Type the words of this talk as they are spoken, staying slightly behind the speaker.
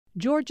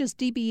Georgia's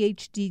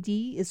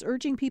DBHDD is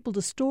urging people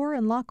to store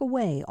and lock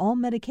away all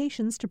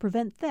medications to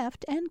prevent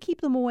theft and keep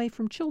them away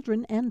from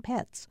children and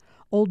pets.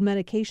 Old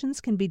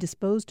medications can be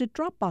disposed at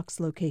Dropbox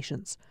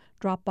locations.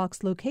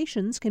 Dropbox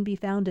locations can be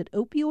found at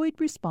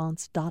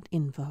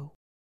opioidresponse.info.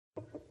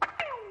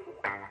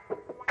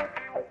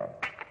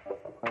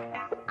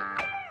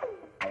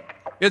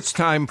 It's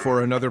time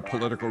for another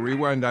Political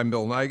Rewind. I'm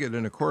Bill Nigut,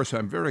 and of course,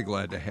 I'm very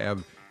glad to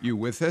have you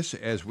with us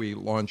as we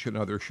launch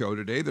another show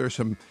today. There's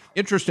some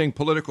interesting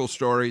political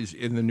stories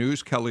in the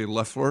news. Kelly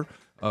Loeffler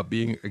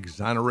being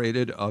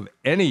exonerated of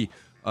any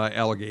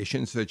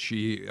allegations that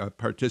she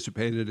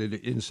participated in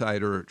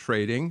insider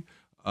trading,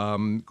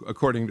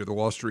 according to the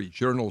Wall Street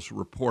Journal's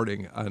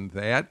reporting on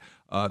that.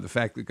 The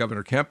fact that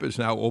Governor Kemp is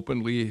now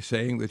openly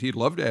saying that he'd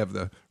love to have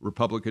the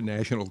Republican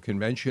National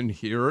Convention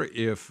here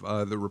if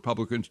the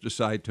Republicans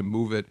decide to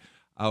move it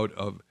out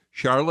of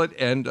Charlotte.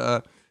 And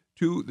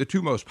the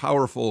two most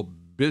powerful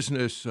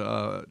business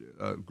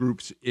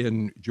groups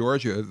in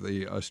Georgia,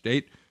 the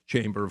State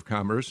Chamber of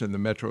Commerce and the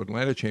Metro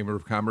Atlanta Chamber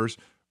of Commerce,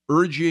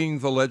 urging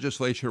the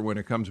legislature when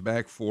it comes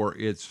back for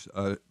its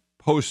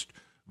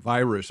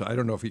post-virus, I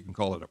don't know if you can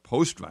call it a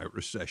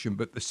post-virus session,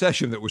 but the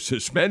session that was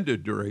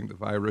suspended during the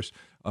virus,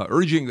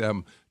 urging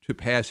them to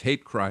pass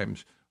hate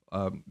crimes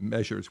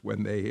measures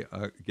when they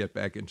get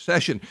back in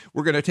session.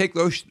 We're going to take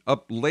those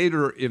up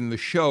later in the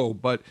show,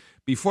 but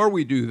before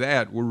we do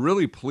that, we're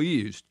really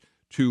pleased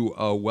to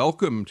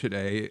welcome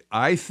today,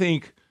 I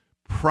think,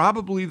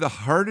 probably the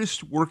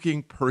hardest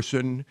working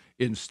person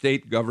in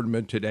state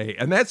government today.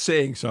 And that's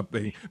saying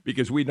something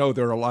because we know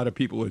there are a lot of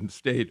people in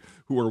state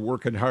who are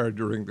working hard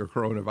during the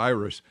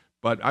coronavirus.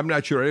 But I'm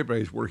not sure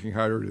anybody's working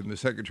harder than the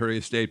Secretary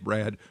of State,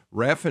 Brad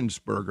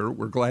Raffensperger.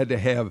 We're glad to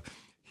have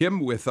him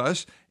with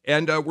us.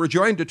 And we're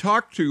joined to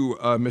talk to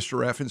Mr.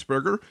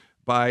 Raffensperger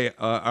by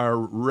our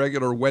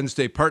regular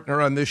Wednesday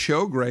partner on this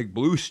show, Greg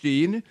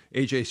Bluestein,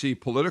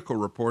 AJC political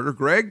reporter.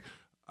 Greg,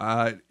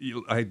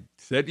 I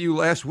said to you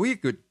last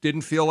week, it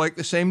didn't feel like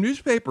the same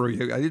newspaper. I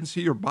didn't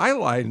see your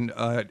byline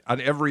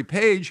on every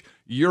page.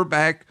 You're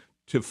back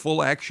to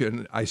full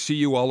action. I see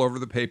you all over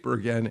the paper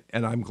again,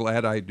 and I'm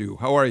glad I do.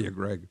 How are you,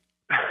 Greg?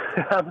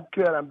 I'm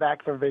good. I'm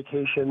back from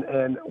vacation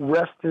and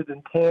rested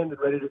and tanned and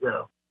ready to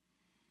go.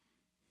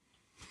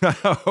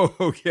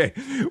 Okay.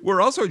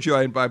 We're also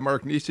joined by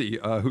Mark Nisi,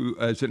 who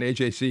is an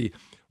AJC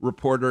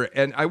reporter.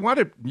 And I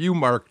wanted you,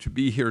 Mark, to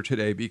be here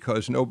today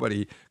because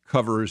nobody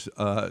covers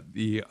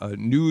the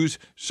news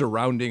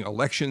surrounding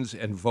elections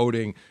and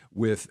voting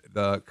with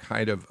the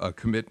kind of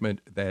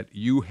commitment that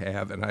you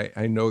have. And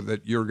I know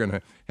that you're going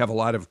to have a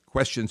lot of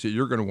questions that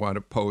you're going to want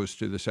to pose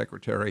to the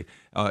Secretary.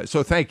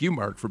 So thank you,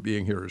 Mark, for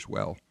being here as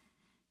well.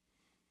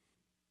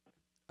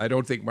 I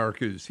don't think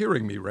Mark is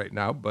hearing me right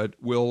now, but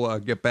we'll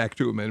get back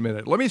to him in a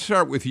minute. Let me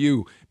start with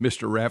you,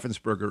 Mr.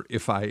 Raffensperger,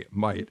 if I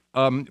might.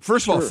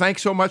 First of all,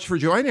 thanks so much for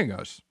joining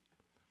us.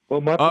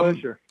 Well, my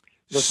pleasure.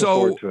 Looking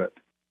forward to it.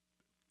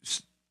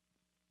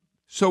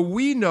 So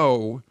we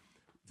know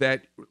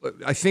that,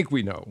 I think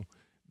we know,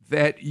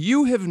 that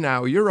you have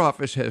now, your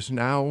office has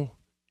now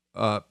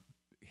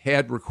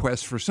had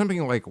requests for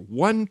something like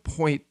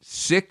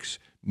 1.6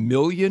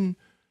 million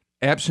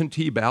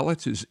absentee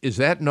ballots. Is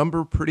that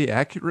number pretty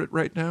accurate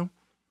right now?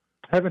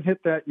 Haven't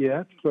hit that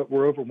yet, but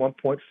we're over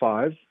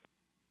 1.5.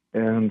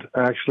 And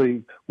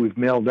actually, we've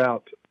mailed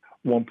out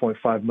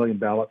 1.5 million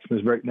ballots.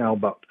 There's right now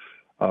about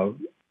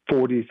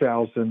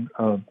 40,000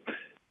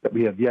 that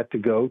we have yet to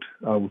go.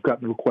 We've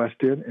gotten the request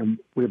in, and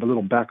we have a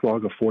little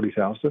backlog of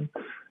 40,000.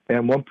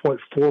 And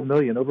 1.4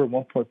 million, over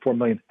 1.4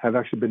 million, have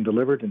actually been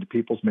delivered into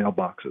people's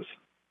mailboxes.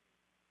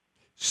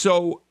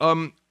 So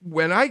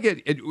when I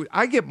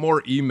get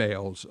more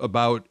emails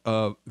about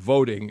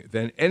voting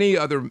than any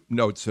other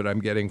notes that I'm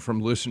getting from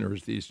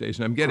listeners these days,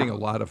 and I'm getting a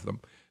lot of them.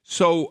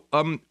 So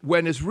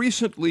when as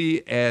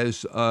recently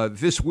as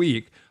this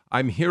week,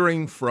 I'm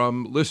hearing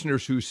from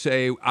listeners who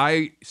say,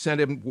 I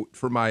sent him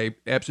for my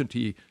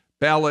absentee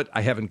ballot.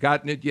 I haven't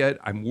gotten it yet.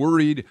 I'm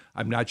worried.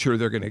 I'm not sure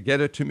they're going to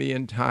get it to me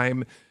in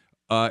time.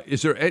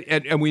 Is there?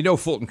 And we know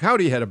Fulton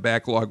County had a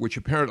backlog, which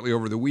apparently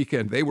over the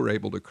weekend they were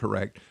able to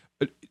correct.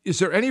 Is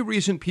there any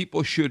reason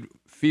people should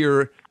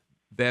fear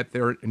that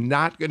they're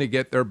not going to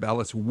get their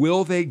ballots?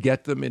 Will they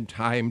get them in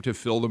time to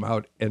fill them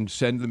out and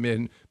send them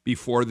in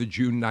before the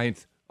June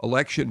 9th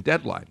election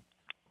deadline?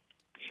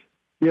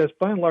 Yes,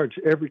 by and large,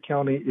 every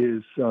county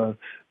is up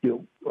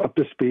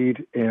to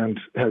speed and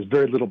has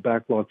very little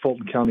backlog.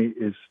 Fulton County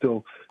is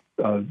still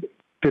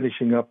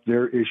finishing up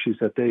their issues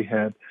that they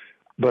had,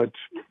 but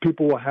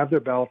people will have their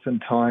ballots in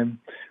time.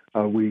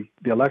 The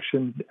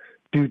election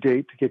due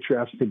date to get your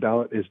absentee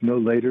ballot is no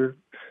later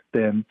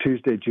than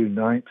Tuesday, June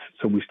 9th,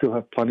 so we still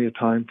have plenty of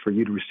time for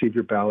you to receive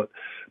your ballot.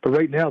 But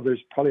right now,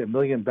 there's probably 1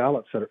 million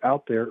ballots that are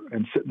out there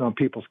and sitting on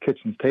people's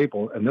kitchen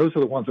table, and those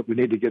are the ones that we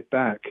need to get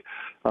back.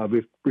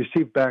 We've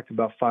received back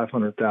about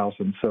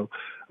 500,000, so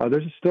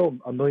there's still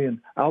 1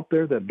 million out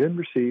there that have been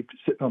received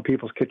sitting on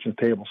people's kitchen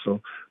table. So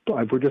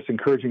we're just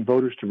encouraging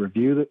voters to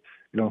review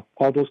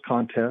all those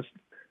contests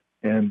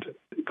and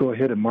go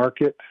ahead and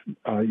market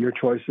your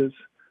choices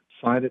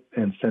sign it,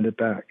 and send it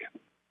back.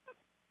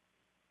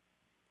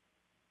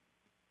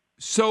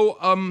 So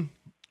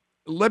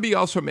let me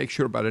also make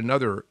sure about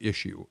another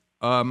issue,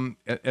 and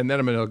then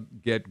I'm going to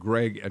get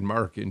Greg and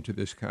Mark into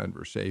this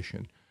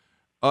conversation.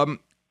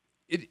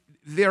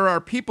 There are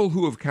people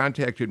who have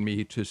contacted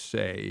me to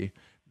say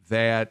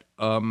that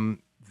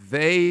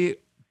they've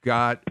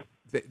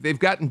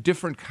gotten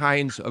different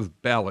kinds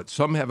of ballots.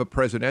 Some have a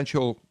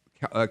presidential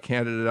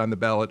candidate on the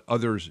ballot,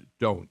 others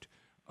don't.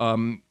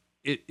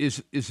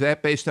 Is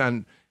that based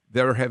on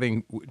their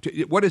having?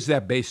 What is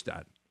that based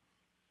on?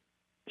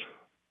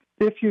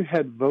 If you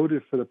had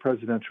voted for the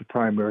presidential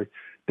primary,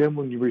 then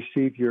when you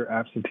receive your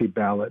absentee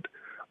ballot,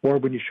 or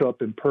when you show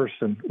up in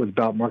person with a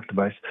ballot marking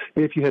device,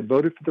 if you had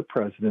voted for the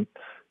president's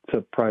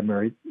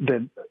primary,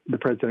 then the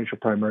presidential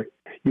primary,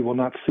 you will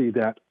not see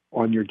that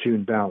on your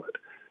June ballot.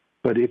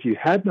 But if you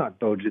had not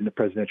voted in the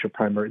presidential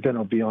primary, then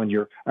it'll be on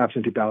your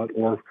absentee ballot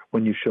or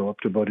when you show up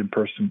to vote in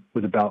person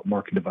with a ballot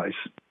marking device.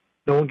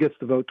 No one gets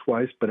to vote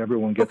twice, but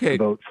everyone gets to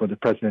vote for the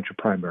presidential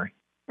primary.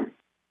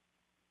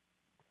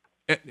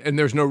 And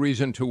there's no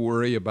reason to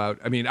worry about,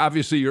 I mean,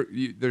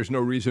 obviously there's no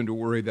reason to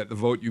worry that the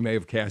vote you may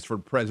have cast for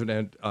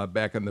president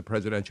back in the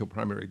presidential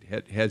primary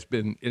has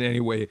been in any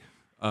way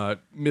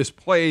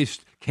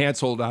misplaced,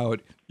 canceled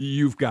out.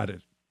 You've got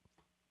it.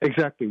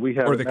 Exactly. We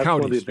have. Or the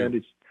counties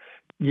do.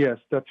 Yes,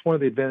 that's one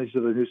of the advantages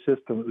of the new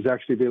system. It was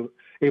actually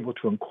able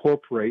to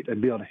incorporate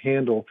and be able to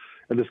handle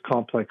this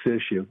complex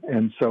issue.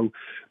 And so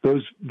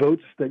those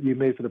votes that you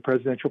made for the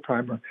presidential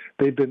primary,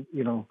 they've been,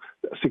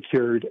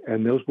 secured,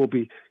 and those will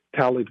be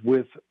tallied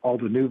with all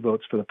the new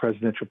votes for the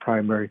presidential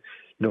primary,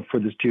 for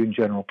this June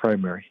general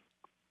primary.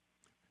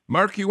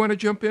 Mark, you want to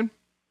jump in?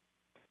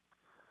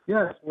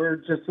 Yes, we're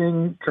just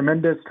seeing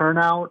tremendous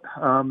turnout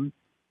from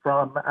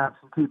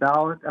absentee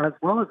ballot as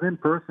well as in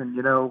person.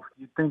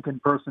 You'd think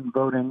in-person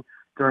voting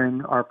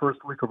during our first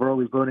week of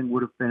early voting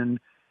would have been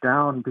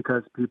down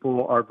because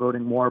people are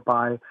voting more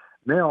by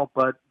mail,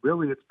 but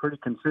really it's pretty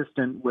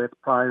consistent with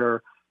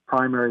prior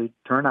primary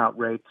turnout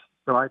rates.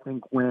 So I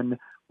think when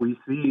we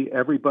see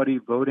everybody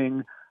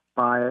voting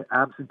by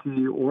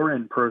absentee or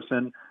in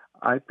person,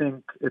 I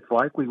think it's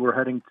likely we're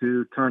heading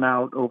to turn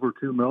out over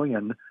 2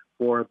 million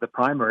for the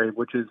primary,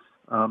 which is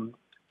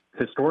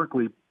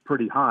historically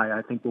pretty high.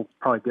 I think we'll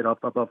probably get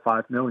up above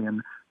 5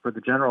 million for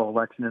the general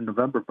election in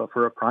November, but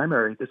for a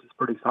primary, this is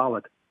pretty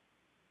solid.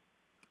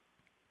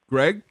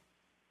 Greg?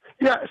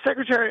 Yeah,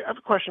 Secretary, I have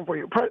a question for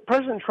you.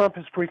 President Trump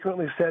has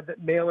frequently said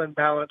that mail-in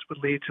ballots would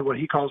lead to what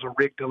he calls a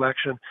rigged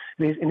election,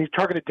 and he's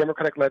targeted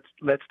Democratic-led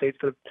states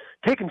that have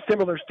taken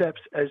similar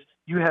steps as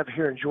you have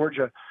here in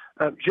Georgia.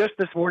 Just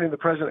this morning, the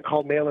president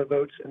called mail-in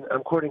votes, and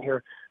I'm quoting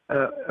here,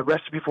 a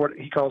recipe for what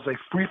he calls a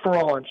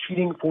free-for-all on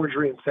cheating,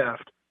 forgery, and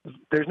theft.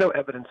 There's no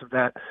evidence of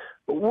that.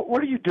 But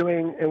what are you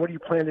doing, and what do you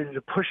plan to do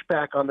to push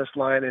back on this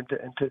line and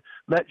to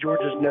let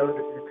Georgians know that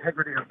the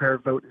integrity of their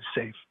vote is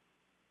safe?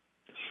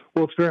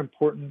 Well, it's very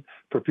important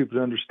for people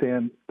to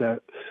understand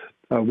that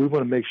we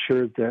want to make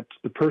sure that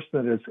the person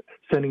that is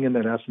sending in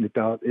that absentee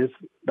ballot is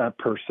that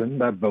person,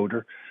 that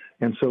voter.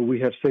 And so we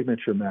have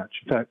signature match.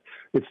 In fact,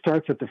 it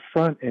starts at the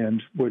front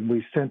end when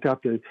we sent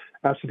out the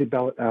absentee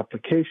ballot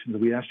applications.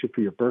 We asked you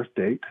for your birth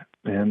date,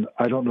 and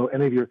I don't know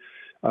any of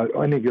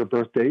your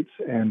birth dates,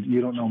 and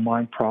you don't know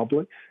mine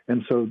probably.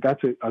 And so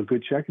that's a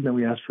good check. And then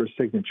we ask for a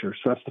signature.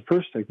 So that's the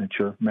first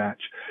signature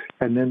match.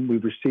 And then we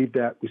receive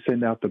that. We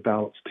send out the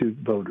ballots to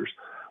voters.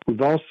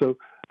 We've also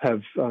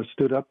have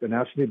stood up an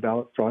absentee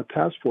ballot fraud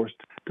task force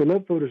to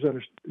let voters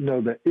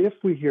know that if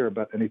we hear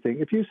about anything,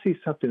 if you see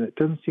something that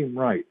doesn't seem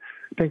right,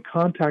 then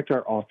contact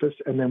our office,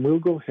 and then we'll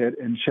go ahead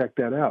and check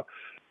that out.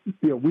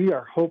 We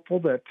are hopeful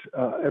that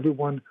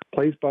everyone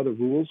plays by the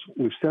rules.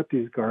 We've set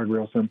these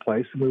guardrails in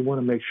place, and we want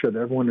to make sure that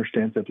everyone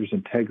understands that there's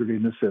integrity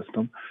in the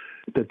system,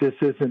 that this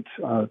isn't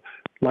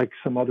like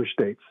some other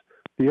states.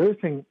 The other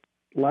thing,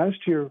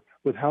 last year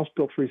with House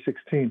Bill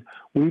 316,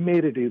 we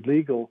made it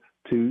illegal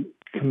to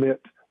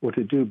commit or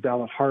to do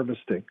ballot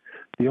harvesting.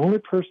 The only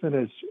person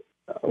that is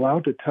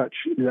allowed to touch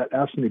that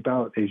absentee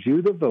ballot is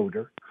you, the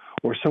voter,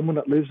 or someone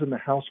that lives in the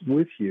house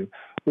with you,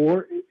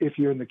 or if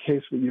you're in the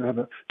case where you have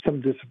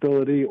some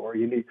disability or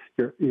you need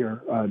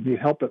need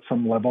help at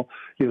some level,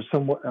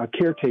 a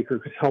caretaker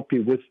could help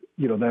you with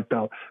that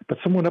ballot. But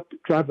someone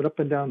driving up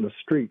and down the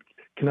street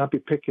cannot be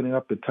picking it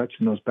up and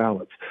touching those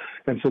ballots.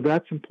 And so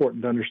that's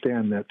important to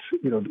understand that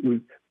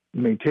we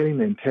maintaining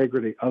the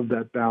integrity of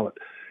that ballot.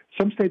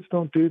 Some states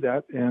don't do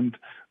that, and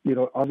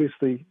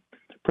obviously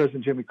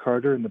President Jimmy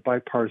Carter and the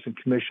Bipartisan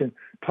Commission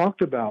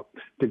talked about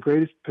the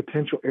greatest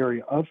potential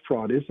area of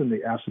fraud is in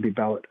the absentee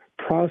ballot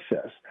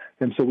process.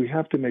 And so we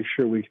have to make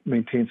sure we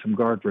maintain some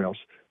guardrails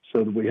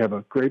so that we have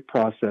a great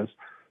process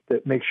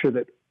that makes sure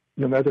that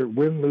no matter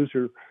win, lose,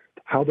 or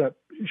how that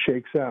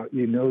shakes out,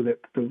 that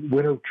the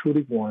winner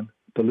truly won,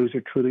 the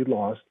loser truly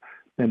lost,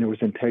 and there was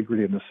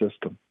integrity in the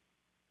system.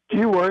 Do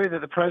you worry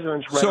that the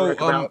president's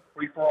rhetoric about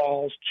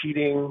free-for-alls,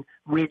 cheating,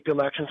 rigged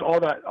elections, all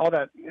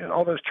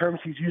those terms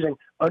he's using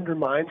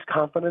undermines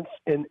confidence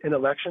in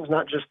elections,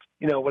 not just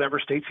whatever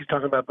states he's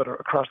talking about, but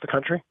across the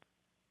country?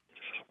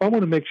 I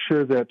want to make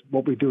sure that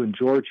what we do in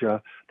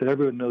Georgia, that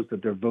everyone knows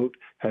that their vote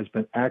has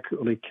been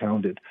accurately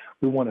counted.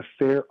 We want a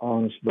fair,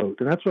 honest vote.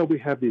 And that's why we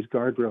have these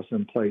guardrails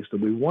in place.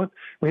 That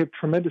we have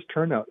tremendous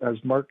turnout. As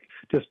Mark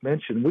just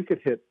mentioned, we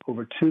could hit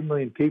over 2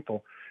 million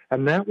people.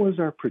 And that was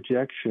our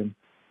projection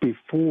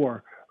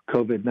before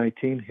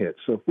COVID-19 hit.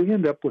 So if we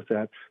end up with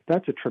that,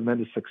 that's a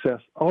tremendous success.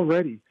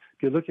 Already,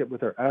 if you look at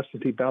with our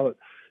absentee ballot,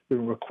 the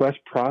request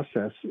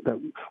process,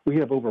 that we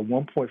have over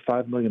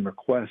 1.5 million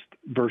requests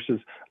versus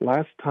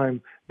last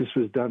time this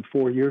was done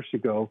 4 years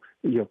ago,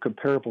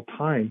 comparable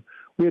time,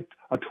 we had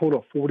a total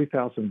of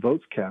 40,000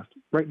 votes cast.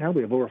 Right now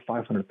we have over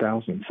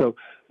 500,000. So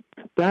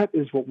that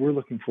is what we're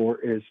looking for,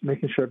 is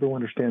making sure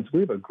everyone understands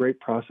we have a great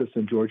process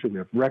in Georgia. We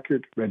have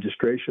record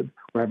registration.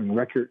 We're having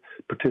record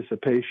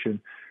participation.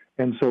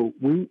 And so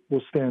we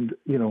will stand,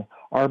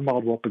 our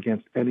model up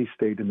against any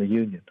state in the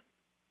union.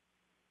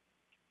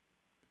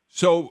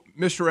 So,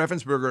 Mr.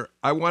 Raffensperger,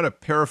 I want to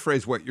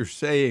paraphrase what you're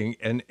saying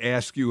and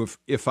ask you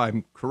if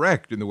I'm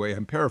correct in the way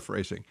I'm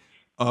paraphrasing.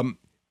 I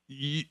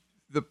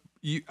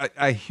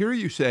hear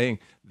you saying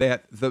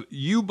that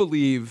you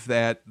believe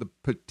that the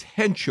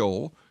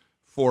potential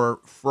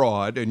for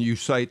fraud, and you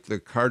cite the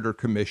Carter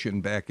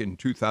Commission back in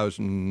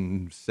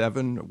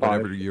 2007,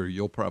 whatever year,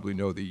 you'll probably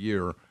know the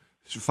year,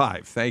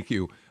 5, thank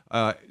you,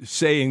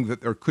 saying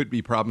that there could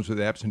be problems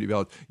with absentee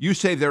ballots. You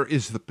say there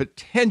is the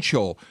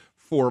potential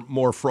for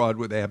more fraud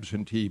with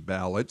absentee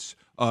ballots,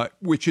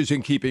 which is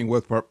in keeping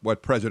with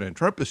what President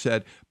Trump has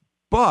said.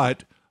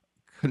 But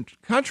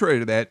contrary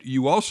to that,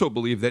 you also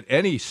believe that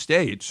any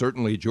state,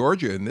 certainly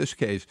Georgia in this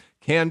case,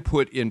 can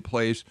put in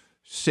place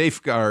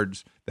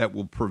safeguards that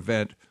will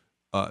prevent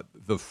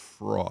the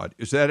fraud.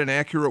 Is that an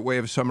accurate way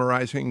of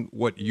summarizing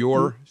what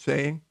you're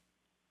saying?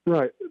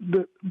 Right.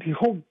 The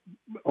whole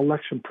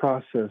election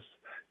process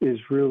is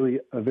really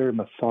a very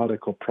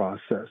methodical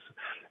process.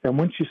 And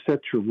once you set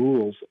your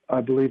rules,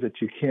 I believe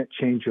that you can't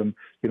change them,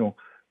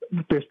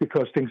 just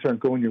because things aren't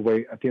going your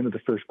way at the end of the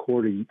first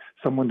quarter.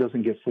 Someone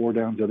doesn't get 4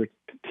 downs, the other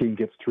team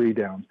gets 3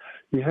 downs.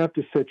 You have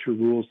to set your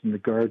rules and the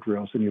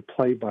guardrails, and you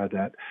play by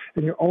that.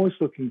 And you're always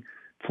looking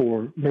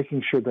for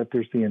making sure that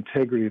there's the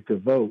integrity of the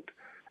vote.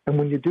 And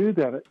when you do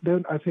that,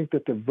 then I think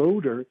that the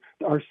voter,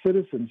 our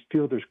citizens,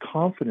 feel there's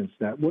confidence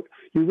in that. What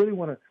you really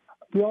want to,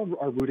 we all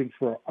are rooting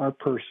for our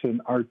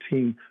person, our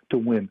team to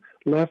win.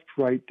 Left,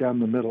 right, down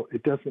the middle.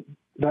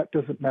 That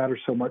doesn't matter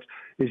so much.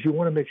 Is you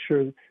want to make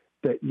sure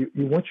that you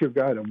want your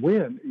guy to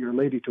win, your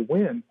lady to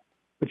win,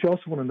 but you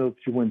also want to know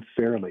that you win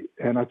fairly.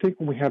 And I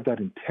think when we have that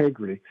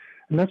integrity,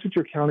 and that's what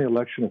your county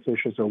election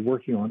officials are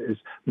working on, is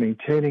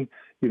maintaining,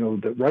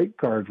 the right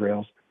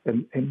guardrails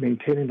and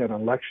maintaining that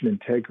election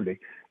integrity.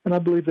 And I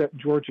believe that in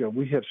Georgia,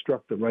 we have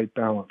struck the right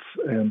balance.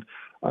 And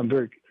I'm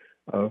very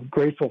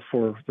grateful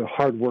for the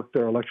hard work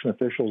that our election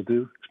officials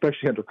do,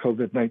 especially under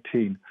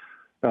COVID-19.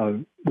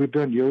 We've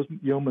done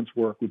yeoman's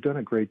work. We've done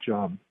a great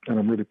job, and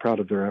I'm really proud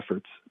of their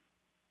efforts.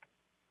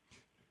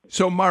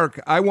 So,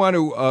 Mark, I want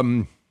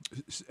to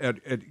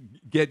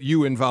get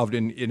you involved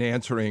in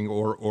answering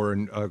or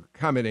in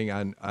commenting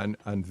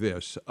on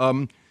this.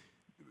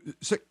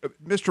 Mr.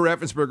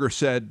 Raffensperger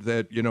said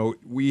that,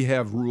 we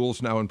have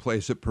rules now in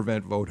place that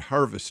prevent vote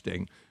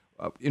harvesting.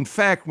 In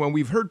fact, when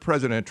we've heard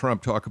President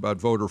Trump talk about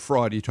voter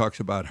fraud, he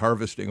talks about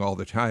harvesting all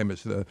the time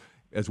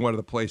as one of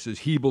the places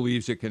he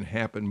believes it can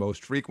happen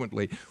most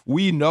frequently.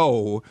 We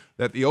know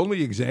that the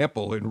only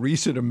example in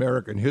recent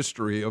American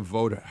history of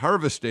vote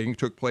harvesting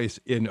took place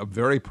in a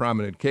very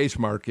prominent case,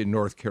 Mark, in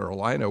North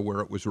Carolina,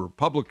 where it was a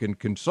Republican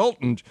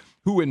consultant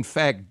who, in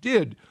fact,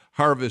 did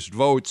harvest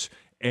votes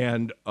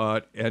and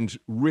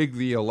rig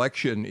the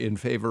election in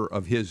favor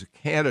of his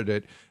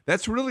candidate.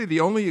 That's really the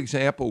only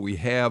example we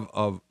have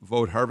of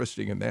vote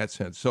harvesting in that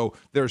sense. So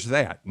there's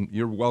that, and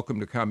you're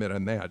welcome to comment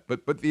on that.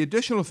 But the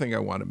additional thing I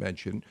want to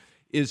mention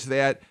is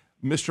that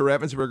Mr.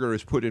 Raffensperger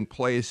has put in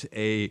place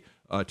a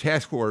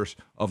task force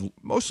of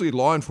mostly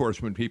law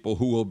enforcement people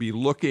who will be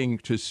looking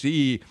to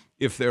see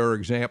if there are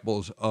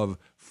examples of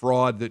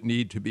fraud that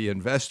need to be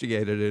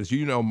investigated. As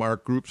you know,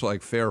 Mark, groups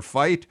like Fair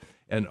Fight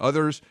and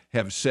others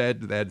have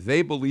said that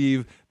they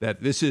believe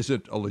that this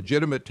isn't a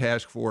legitimate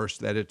task force,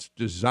 that it's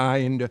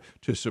designed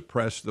to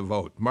suppress the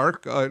vote.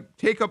 Mark,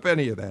 take up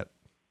any of that.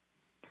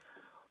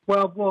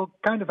 Well, we'll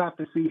kind of have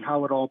to see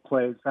how it all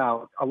plays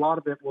out. A lot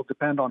of it will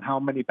depend on how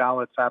many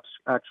ballots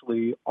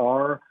actually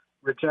are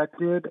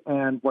rejected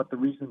and what the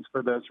reasons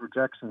for those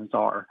rejections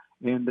are.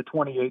 In the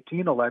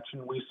 2018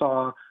 election, we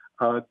saw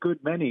a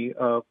good many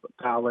of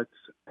ballots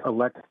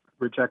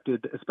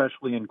rejected,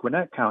 especially in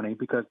Gwinnett County,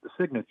 because the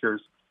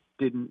signatures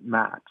didn't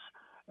match.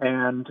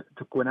 And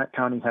Gwinnett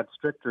County had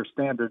stricter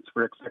standards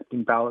for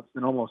accepting ballots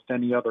than almost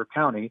any other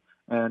county,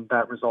 and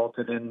that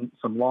resulted in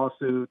some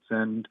lawsuits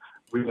and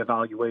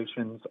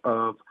reevaluations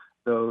of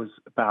those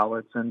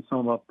ballots and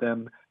some of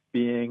them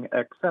being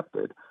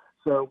accepted.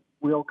 So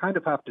we'll kind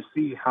of have to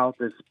see how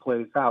this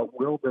plays out.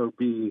 Will there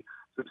be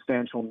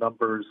substantial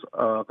numbers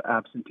of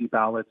absentee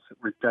ballots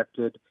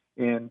rejected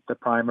in the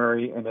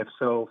primary, and if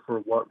so, for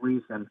what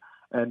reason?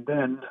 And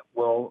then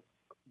we'll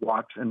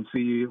watch and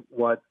see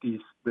what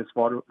this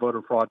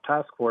voter fraud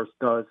task force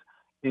does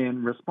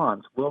in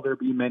response. Will there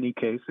be many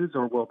cases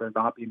or will there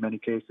not be many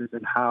cases,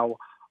 and how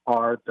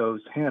are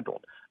those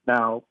handled?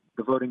 Now,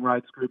 the voting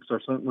rights groups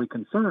are certainly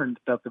concerned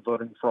that the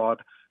voting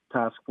fraud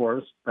task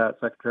force that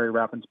Secretary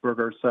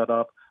Raffensperger set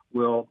up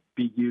will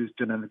be used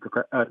in an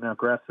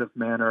aggressive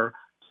manner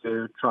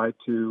to try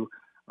to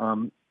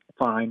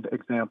find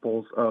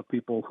examples of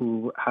people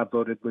who have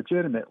voted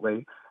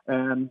legitimately.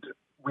 And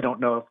we don't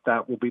know if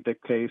that will be the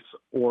case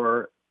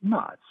or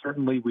not.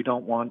 Certainly, we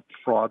don't want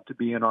fraud to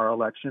be in our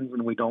elections,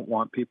 and we don't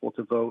want people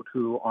to vote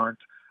who aren't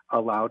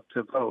allowed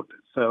to vote.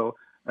 So,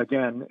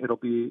 again, it'll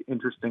be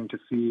interesting to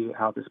see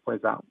how this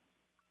plays out.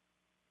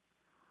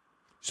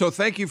 So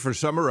thank you for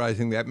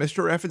summarizing that.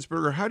 Mr.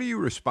 Raffensperger, how do you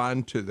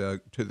respond to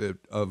the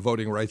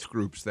voting rights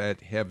groups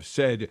that have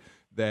said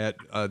that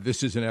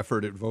this is an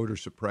effort at voter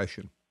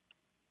suppression?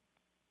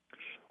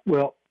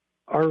 Well,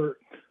 our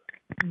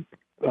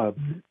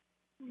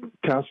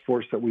task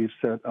force that we've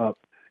set up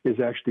is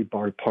actually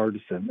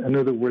bipartisan. In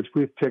other words,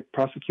 we've picked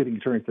prosecuting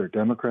attorneys that are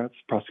Democrats,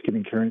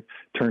 prosecuting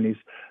attorneys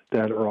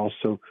that are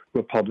also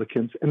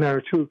Republicans, and there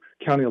are 2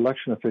 county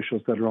election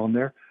officials that are on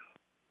there.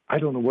 I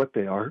don't know what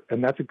they are,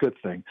 and that's a good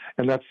thing.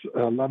 And that's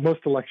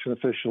most election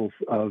officials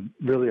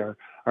really are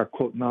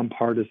quote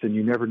nonpartisan.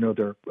 You never know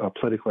their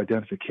political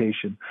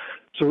identification.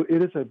 So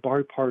it is a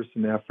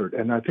bipartisan effort,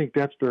 and I think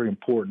that's very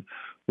important.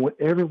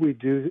 Whenever we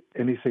do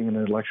anything in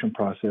an election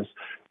process,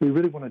 we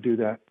really want to do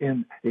that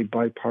in a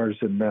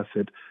bipartisan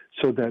method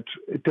so that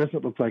it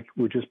doesn't look like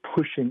we're just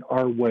pushing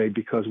our way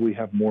because we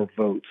have more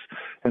votes.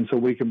 And so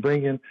we can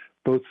bring in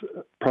both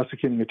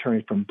prosecuting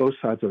attorneys from both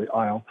sides of the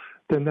aisle.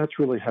 Then that's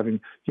really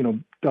having,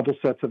 double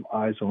sets of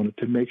eyes on it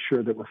to make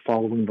sure that we're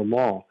following the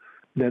law,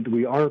 that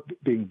we are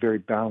being very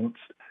balanced.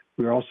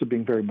 We're also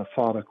being very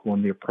methodical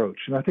in the approach.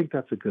 And I think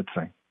that's a good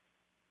thing.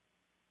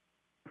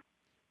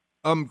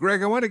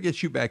 Greg, I want to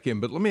get you back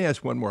in, but let me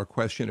ask one more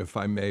question, if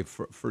I may,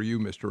 for you,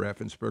 Mr.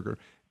 Raffensperger.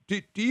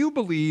 Do you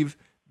believe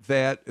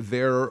that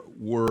there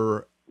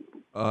were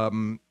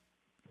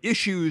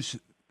issues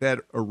that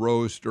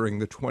arose during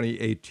the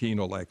 2018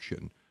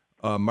 election?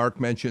 Mark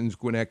mentions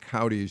Gwinnett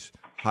County's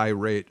high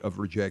rate of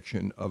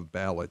rejection of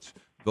ballots,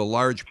 the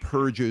large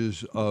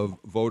purges of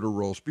voter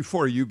rolls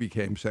before you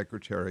became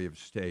Secretary of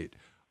State,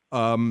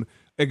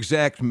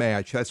 exact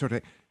match, that sort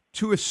of thing.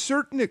 To a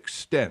certain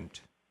extent,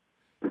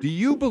 do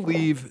you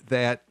believe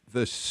that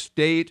the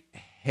state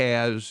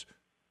has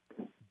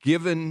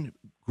given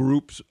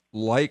groups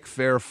like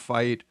Fair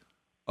Fight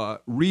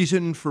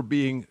reason for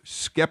being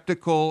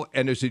skeptical?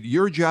 And is it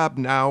your job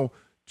now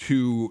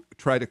to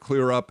try to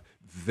clear up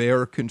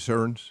their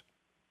concerns?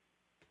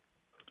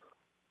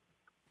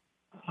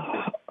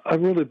 I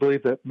really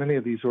believe that many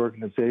of these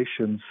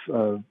organizations,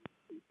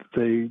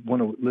 they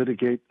want to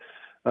litigate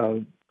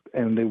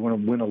and they want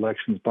to win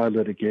elections by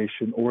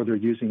litigation, or they're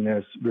using it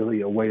as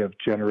really a way of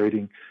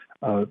generating,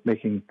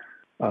 making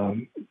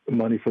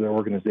money for their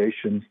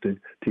organizations to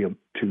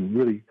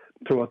really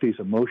throw out these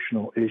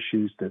emotional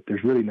issues that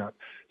there's really not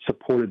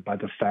supported by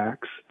the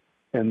facts.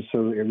 And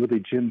so it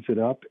really gins it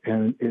up,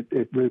 and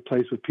it really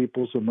plays with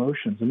people's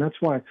emotions. And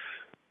that's why,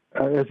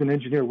 as an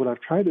engineer, what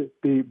I've tried to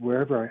be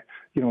wherever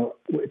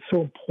it's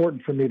so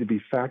important for me to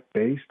be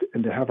fact-based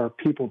and to have our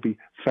people be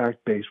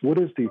fact-based. What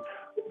is the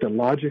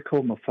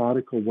logical,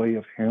 methodical way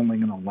of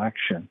handling an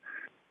election,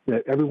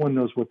 that everyone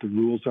knows what the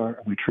rules are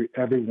and we treat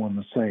everyone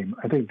the same?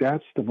 I think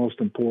that's the most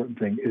important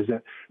thing, is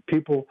that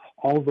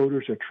all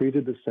voters are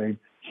treated the same.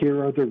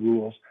 Here are the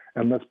rules,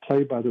 and let's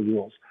play by the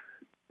rules.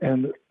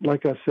 And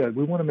like I said,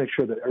 we want to make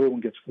sure that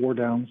everyone gets 4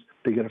 downs,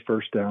 they get a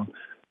first down.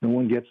 No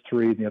one gets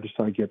 3, and the other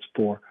side gets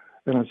 4.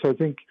 And so I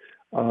think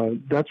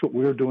that's what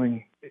we're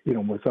doing,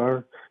 with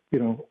our,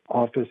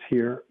 office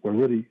here. We're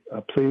really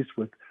pleased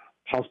with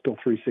House Bill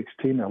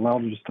 316 that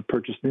allowed us to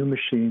purchase new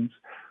machines.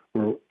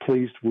 We're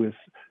pleased with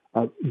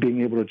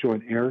being able to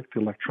join ERIC,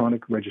 the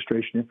Electronic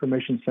Registration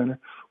Information Center,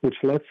 which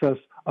lets us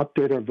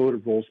update our voter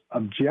rolls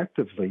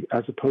objectively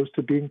as opposed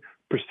to being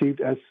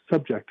perceived as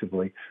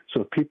subjectively.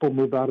 So if people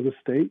move out of the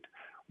state,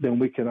 then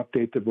we can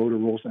update the voter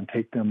rolls and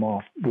take them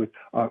off with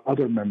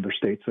other member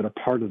states that are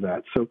part of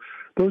that. So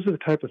those are the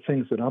type of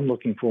things that I'm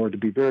looking for, to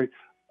be very,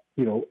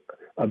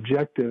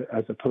 objective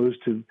as opposed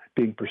to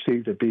being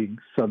perceived as being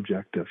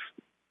subjective.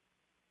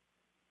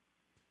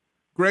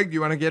 Greg, do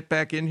you want to get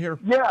back in here?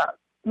 Yeah,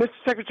 Mr.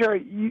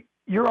 Secretary,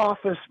 your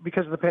office,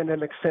 because of the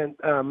pandemic, sent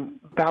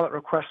ballot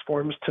request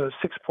forms to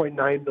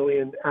 6.9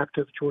 million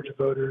active Georgia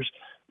voters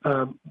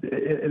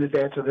in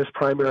advance of this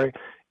primary.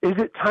 Is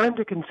it time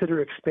to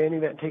consider expanding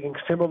that and taking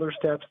similar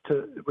steps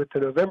with the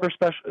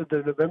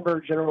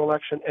November general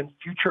election and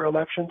future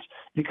elections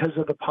because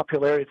of the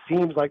popularity? It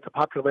seems like the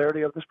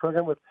popularity of this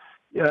program, with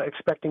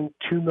expecting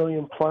 2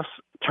 million plus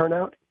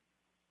turnout.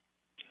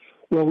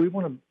 Well, we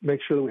want to make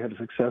sure that we have a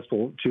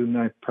successful June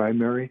 9th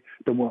primary.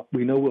 Then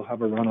we know we'll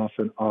have a runoff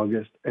in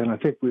August, and I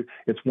think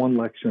it's one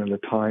election at a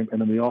time.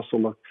 And then we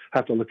also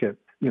have to look at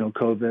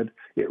COVID.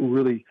 It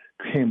really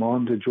came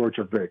on to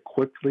Georgia very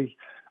quickly.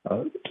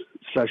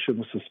 Session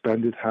was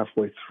suspended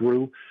halfway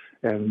through,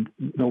 and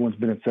no one's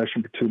been in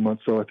session for 2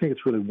 months. So I think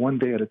it's really one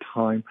day at a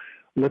time.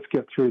 Let's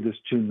get through this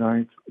June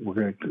 9th. We're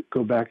going to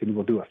go back and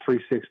we'll do a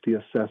 360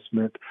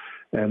 assessment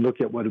and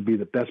look at what would be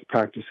the best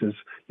practices,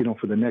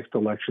 for the next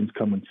elections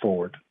coming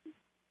forward.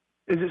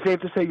 Is it safe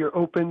to say you're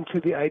open to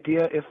the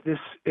idea, if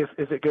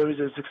it goes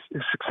as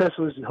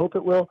successful as you hope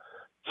it will,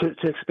 to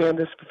expand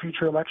this for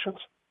future elections?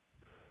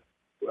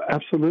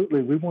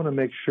 Absolutely. We want to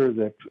make sure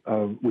that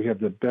we have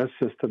the best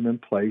system in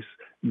place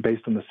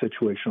based on the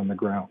situation on the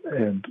ground.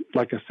 And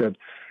like I said,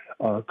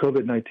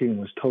 COVID-19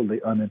 was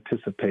totally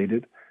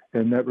unanticipated,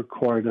 and that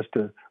required us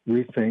to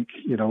rethink,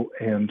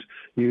 and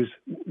use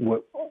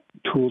what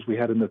tools we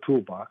had in the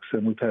toolbox.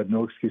 And we've had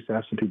no excuse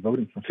absentee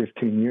voting for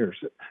 15 years.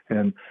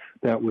 And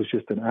that was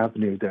just an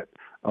avenue that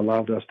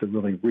allowed us to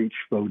really reach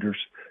voters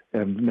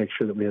and make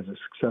sure that we had a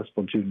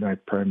successful June 9th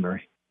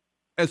primary.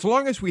 As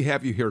long as we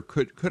have you here,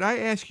 could I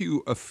ask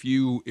you a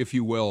few, if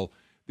you will?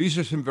 These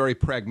are some very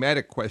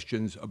pragmatic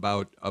questions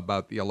about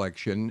the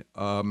election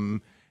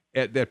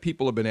that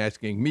people have been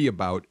asking me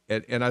about,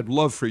 and I'd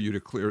love for you to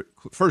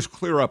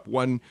clear up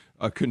one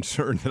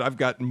concern that I've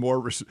gotten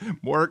more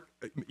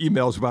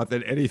emails about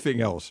than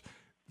anything else.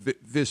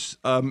 This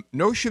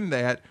notion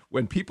that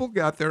when people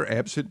got their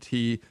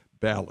absentee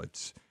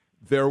ballots,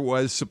 there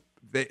was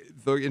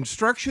the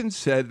instructions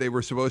said they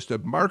were supposed to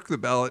mark the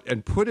ballot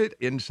and put it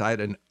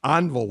inside an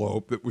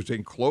envelope that was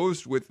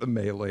enclosed with the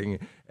mailing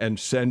and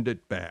send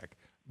it back.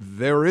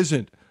 There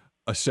isn't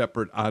a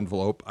separate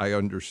envelope, I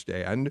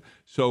understand.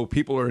 So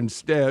people were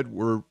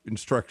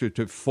instructed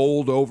to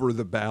fold over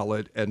the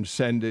ballot and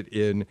send it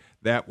in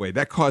that way.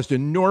 That caused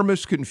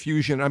enormous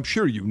confusion. I'm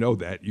sure you know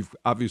that. You've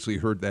obviously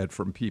heard that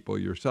from people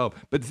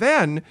yourself. But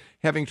then,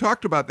 having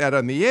talked about that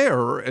on the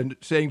air and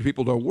saying to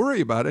people, don't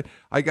worry about it,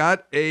 I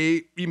got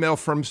an email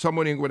from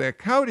someone in Gwinnett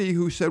County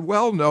who said,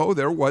 well, no,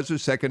 there was a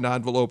second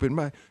envelope in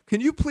my...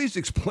 Can you please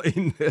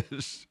explain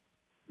this?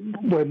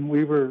 When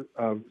we were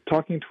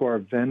talking to our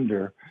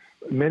vendor,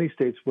 many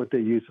states, what they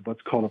use is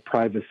what's called a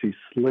privacy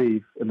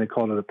sleeve, and they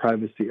call it a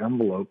privacy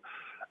envelope.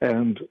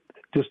 And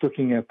just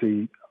looking at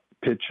the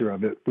picture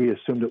of it, we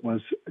assumed it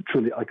was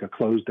truly like a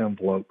closed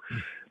envelope.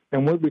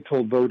 And what we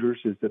told voters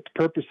is that the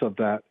purpose of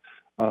that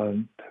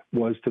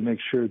was to make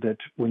sure that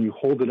when you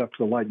hold it up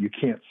to the light, you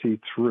can't see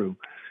through.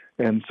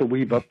 And so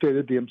we've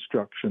updated the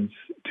instructions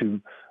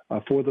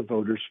for the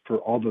voters for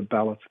all the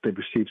ballots that they've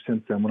received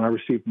since then. When I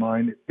received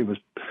mine, it was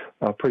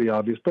pretty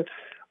obvious. But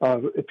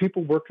if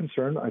people were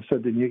concerned, I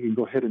said then you can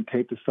go ahead and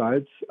tape the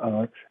sides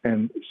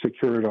and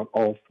secure it on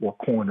all four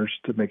corners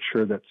to make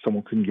sure that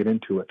someone couldn't get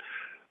into it.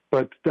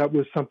 But that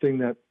was something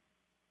that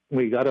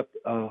we got up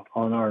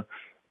on our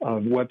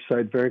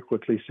website very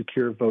quickly,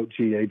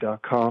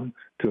 securevotega.com,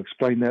 to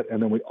explain that.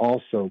 And then we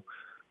also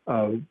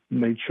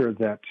made sure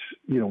that,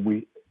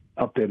 we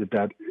updated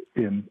that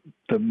in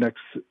the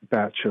next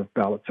batch of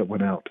ballots that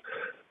went out.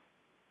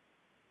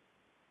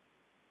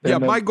 Yeah,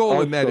 my goal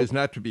also, in that is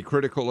not to be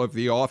critical of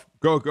the off.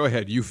 Go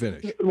ahead, you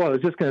finish. Well, I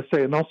was just going to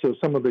say, and also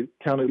some of the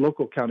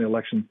local county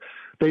elections,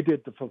 they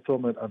did the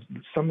fulfillment of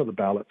some of the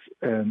ballots,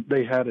 and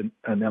they had an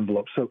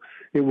envelope. So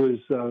it was,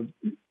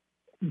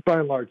 by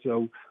and large,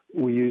 though,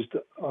 we used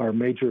our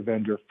major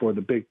vendor for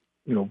the big,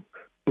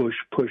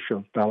 push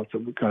of ballots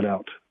that we got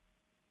out.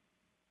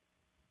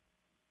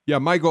 Yeah,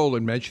 my goal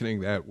in mentioning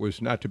that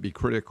was not to be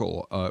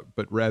critical,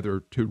 but rather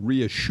to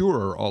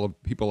reassure all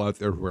of people out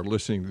there who are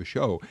listening to the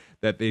show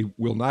that they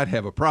will not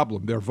have a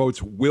problem. Their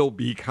votes will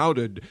be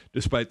counted,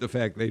 despite the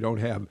fact they don't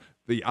have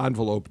the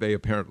envelope they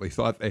apparently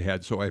thought they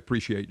had. So I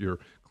appreciate your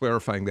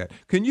clarifying that.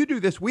 Can you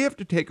do this? We have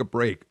to take a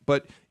break,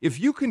 but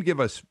if you can give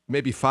us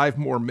maybe 5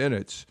 more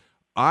minutes,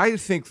 I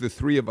think the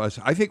three of us,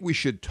 I think we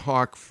should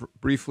talk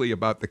briefly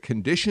about the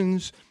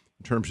conditions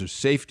in terms of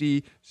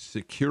safety,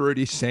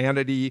 security,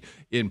 sanity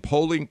in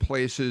polling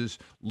places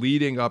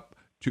leading up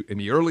to in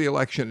the early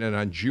election and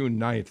on June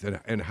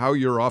 9th, and how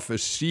your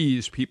office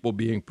sees people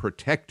being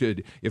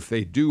protected if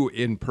they do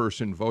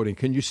in-person voting.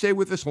 Can you stay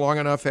with us long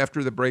enough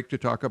after the break to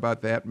talk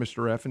about that,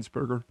 Mr.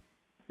 Raffensperger?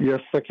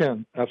 Yes, I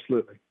can.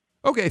 Absolutely.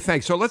 Okay,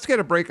 thanks. So let's get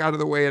a break out of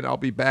the way, and I'll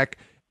be back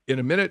in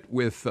a minute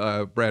with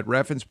Brad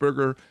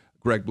Raffensperger,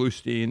 Greg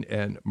Bluestein,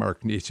 and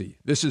Mark Nisi.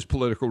 This is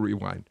Political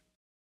Rewind.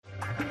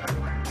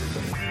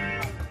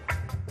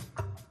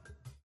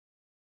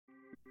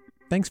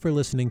 Thanks for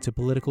listening to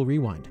Political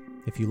Rewind.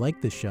 If you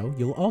like this show,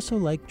 you'll also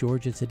like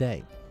Georgia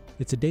Today.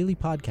 It's a daily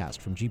podcast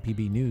from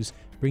GPB News,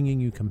 bringing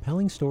you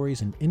compelling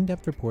stories and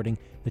in-depth reporting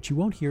that you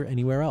won't hear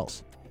anywhere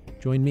else.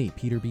 Join me,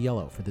 Peter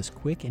Biello, for this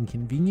quick and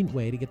convenient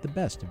way to get the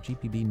best of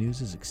GPB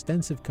News'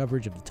 extensive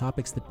coverage of the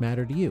topics that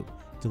matter to you,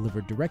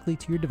 delivered directly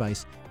to your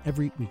device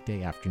every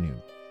weekday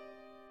afternoon.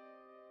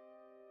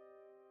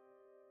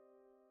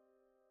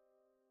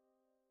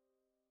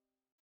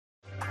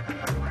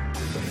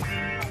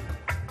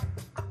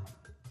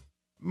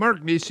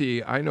 Mark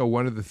Nisi, I know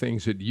one of the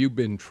things that you've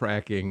been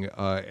tracking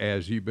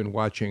as you've been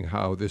watching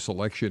how this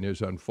election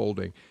is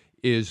unfolding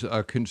is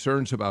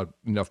concerns about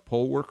enough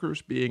poll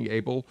workers being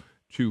able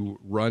to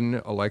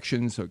run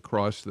elections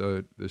across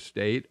the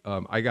state.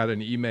 I got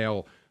an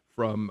email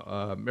from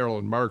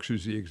Marilyn Marks,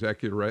 who's the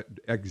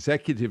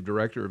executive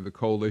director of the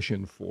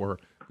Coalition for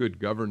Good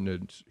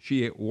Governance.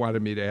 She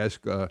wanted me to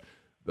ask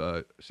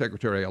the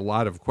Secretary a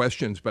lot of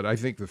questions, but I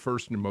think the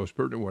first and most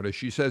pertinent one is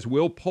she says,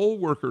 will poll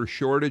worker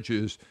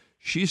shortages,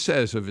 she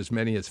says, of as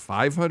many as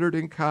 500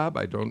 in Cobb,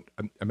 I don't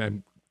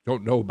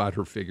know about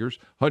her figures,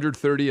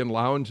 130 in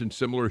Lowndes, and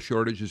similar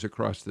shortages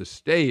across the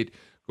state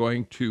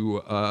going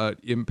to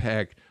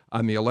impact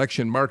on the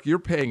election. Mark, you're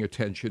paying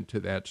attention to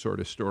that sort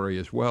of story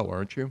as well,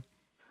 aren't you?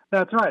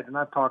 That's right. And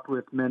I've talked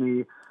with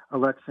many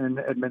election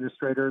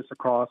administrators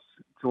across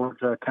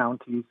Georgia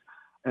counties.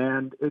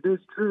 And it is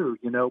true,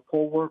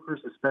 poll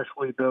workers,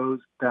 especially those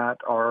that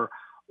are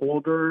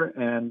older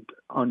and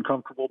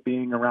uncomfortable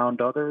being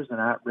around others and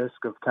at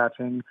risk of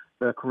catching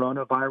the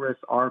coronavirus,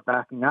 are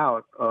backing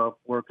out of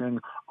working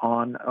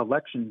on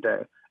election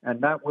day.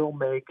 And that will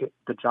make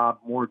the job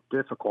more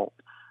difficult.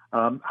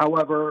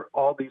 However,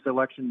 all these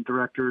election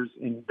directors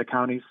in the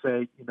counties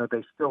say,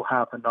 they still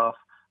have enough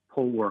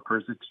poll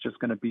workers. It's just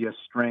going to be a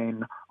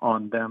strain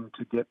on them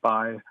to get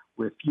by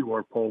with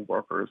fewer poll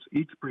workers.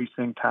 Each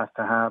precinct has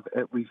to have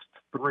at least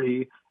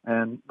 3,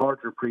 and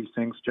larger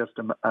precincts, just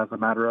as a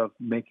matter of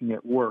making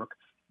it work,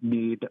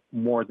 need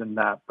more than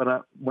that.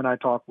 But when I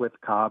talk with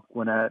Cobb,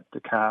 Gwinnett,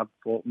 DeKalb,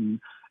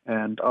 Fulton,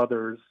 and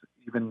others,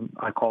 even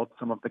I called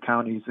some of the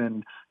counties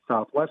in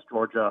southwest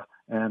Georgia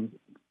and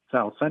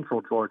south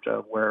central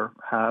Georgia where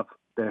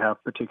they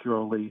have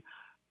particularly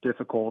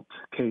difficult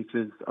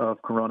cases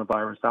of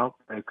coronavirus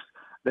outbreaks,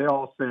 they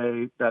all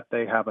say that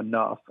they have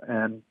enough.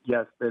 And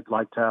yes, they'd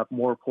like to have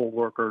more poll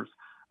workers,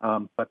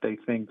 but they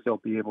think they'll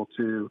be able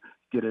to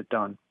get it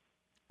done.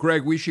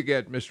 Greg, we should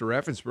get Mr.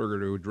 Raffensperger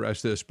to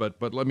address this, but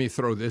let me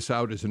throw this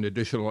out as an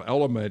additional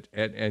element,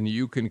 and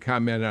you can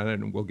comment on it,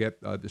 and we'll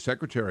get the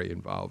Secretary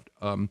involved.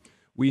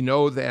 We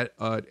know that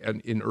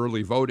in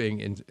early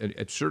voting, and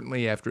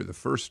certainly after the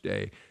first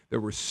day, there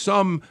were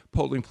some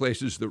polling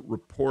places that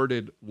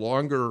reported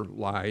longer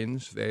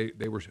lines. They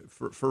were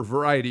for a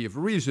variety of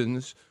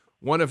reasons.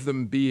 One of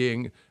them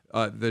being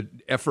the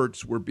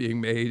efforts were being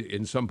made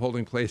in some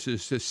polling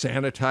places to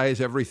sanitize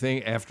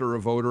everything after a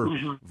voter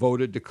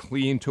voted,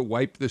 to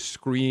wipe the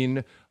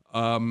screen.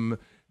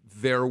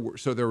 There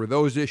were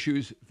those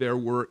issues. There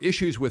were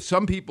issues with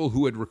some people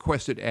who had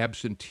requested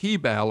absentee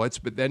ballots,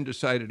 but then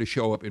decided to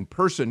show up in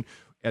person,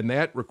 and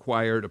that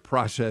required a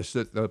process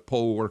that the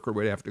poll worker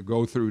would have to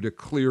go through to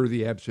clear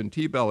the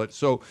absentee ballot.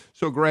 So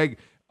Greg,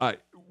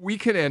 we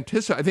can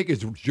anticipate, I think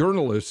as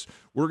journalists,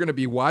 we're going to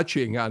be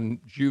watching on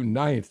June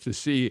 9th to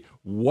see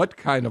what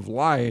kind of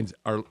lines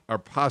are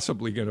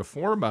possibly going to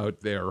form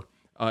out there.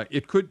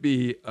 It could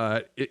be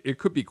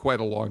quite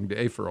a long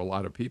day for a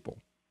lot of people.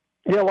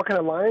 Yeah, what kind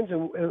of lines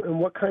and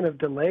what kind of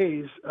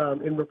delays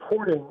in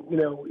reporting?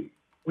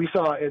 We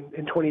saw in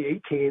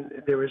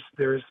 2018 there was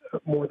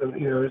more than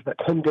there's about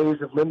 10 days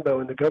of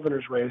limbo in the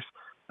governor's race.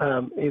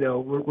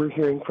 We're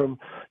hearing from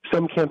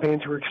some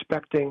campaigns who are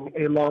expecting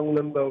a long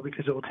limbo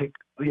because it will take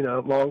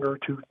longer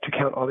to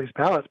count all these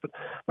ballots. But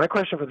my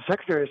question for the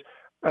Secretary is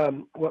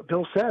what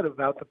Bill said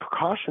about the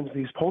precautions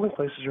these polling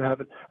places are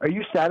having. Are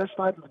you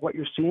satisfied with what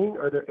you're seeing?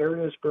 Are there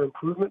areas for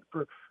improvement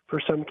for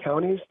some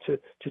counties to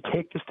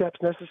take the steps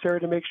necessary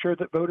to make sure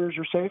that voters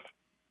are safe?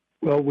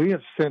 Well, we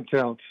have sent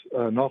out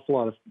an awful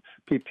lot of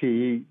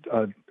PPE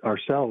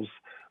ourselves.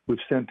 We've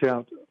sent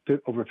out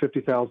over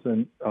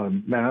 50,000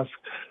 masks.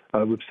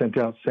 We've sent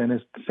out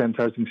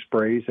sanitizing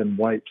sprays and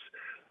wipes,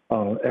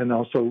 and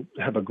also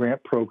have a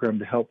grant program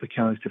to help the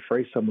counties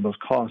defray some of those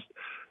costs.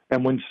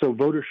 And when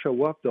voters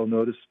show up, they'll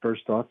notice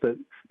first off that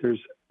there's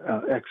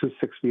exit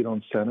 6 feet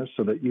on center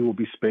so that you will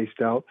be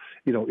spaced out,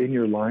 in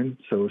your line.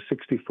 So a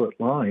 60-foot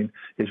line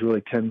is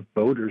really 10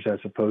 voters as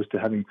opposed to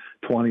having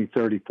 20,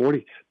 30,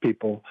 40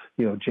 people,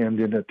 jammed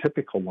in a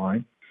typical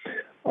line.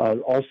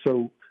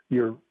 Also,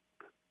 your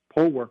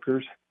poll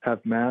workers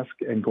have masks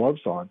and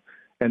gloves on,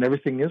 and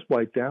everything is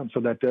wiped down. So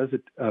that does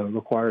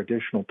require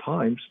additional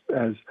times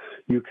as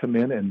you come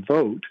in and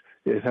vote.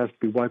 It has to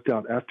be wiped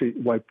down after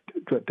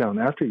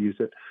you use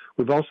it.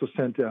 We've also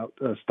sent out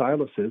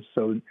styluses,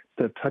 so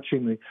instead of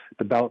touching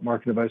the ballot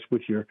marking device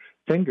with your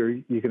finger,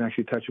 you can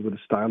actually touch it with a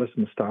stylus,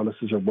 and the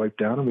styluses are wiped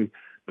down. And we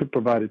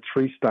provided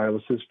 3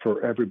 styluses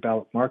for every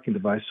ballot marking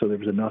device, so there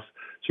was enough,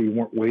 so you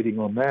weren't waiting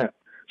on that.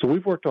 So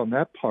we've worked on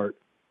that part.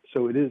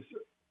 So it is,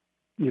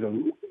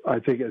 I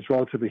think as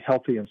relatively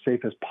healthy and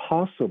safe as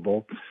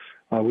possible.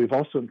 We've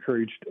also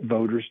encouraged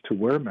voters to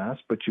wear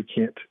masks, but you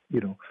can't,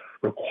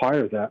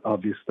 require that,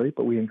 obviously,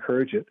 but we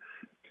encourage it.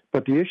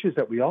 But the issues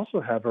that we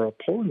also have are a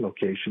polling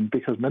location,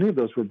 because many of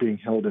those were being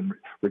held in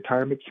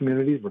retirement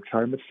communities,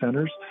 retirement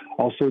centers,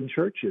 also in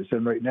churches.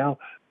 And right now,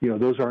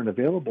 those aren't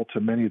available to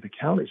many of the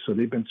counties. So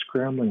they've been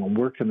scrambling on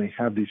where can they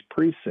have these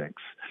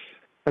precincts.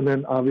 And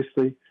then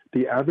obviously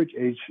the average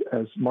age,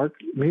 as Mark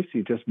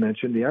Macy just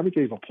mentioned, the average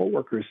age of a poll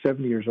worker is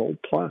 70 years old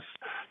plus.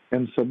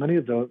 And so many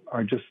of them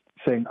are just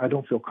saying, I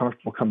don't feel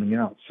comfortable coming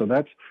out. So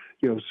that's,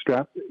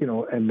 strapped,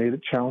 and made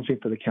it challenging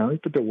for the county,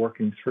 but they're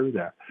working through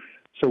that.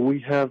 So we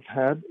have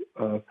had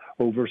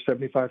over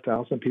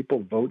 75,000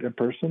 people vote in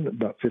person,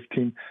 about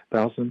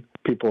 15,000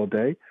 people a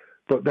day.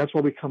 But that's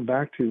why we come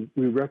back to,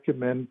 we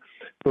recommend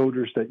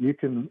voters that you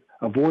can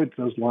avoid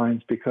those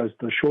lines, because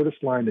the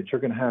shortest line that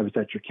you're going to have is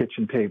at your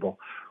kitchen table.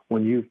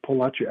 When you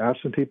pull out your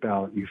absentee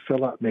ballot, you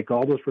fill out, make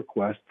all those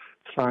requests,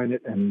 sign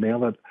it, and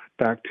mail it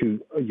back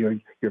to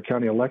your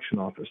county election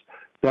office.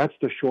 That's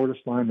the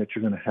shortest line that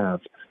you're going to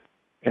have.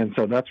 And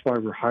so that's why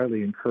we're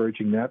highly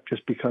encouraging that,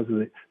 just because of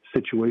the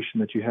situation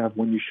that you have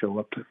when you show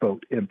up to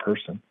vote in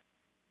person.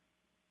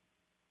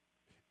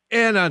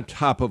 And on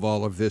top of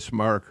all of this,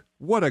 Mark,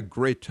 what a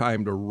great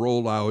time to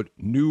roll out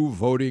new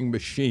voting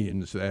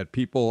machines that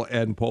people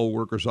and poll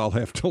workers all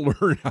have to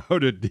learn how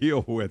to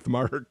deal with,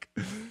 Mark.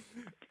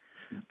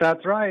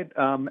 That's right.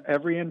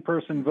 Every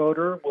in-person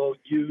voter will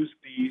use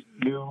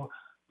the new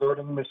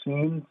voting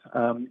machines,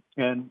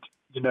 and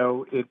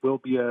it will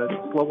be a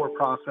slower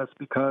process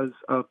because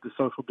of the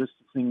social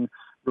distancing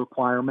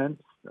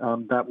requirements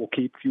that will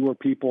keep fewer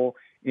people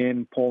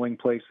in polling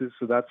places.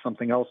 So that's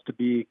something else to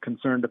be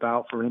concerned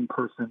about for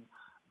in-person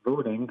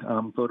voting.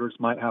 Voters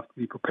might have to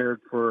be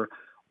prepared for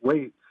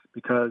waits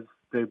because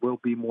they will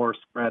be more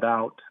spread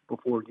out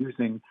before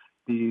using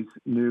these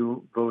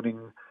new voting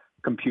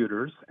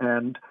computers.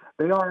 And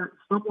they are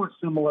somewhat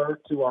similar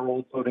to our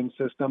old voting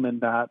system in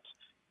that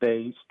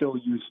they still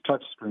use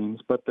touch screens,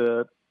 but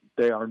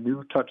they are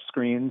new touch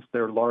screens,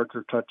 they're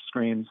larger touch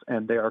screens,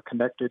 and they are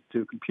connected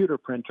to computer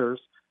printers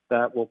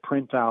that will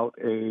print out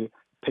a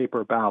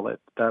paper ballot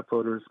that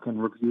voters can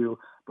review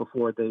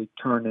before they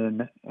turn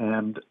in,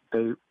 and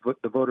the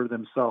voter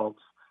themselves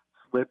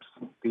slips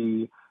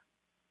the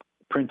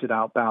printed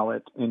out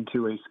ballot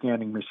into a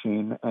scanning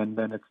machine, and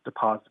then it's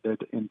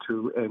deposited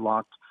into a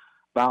locked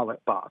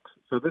ballot box.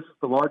 So this is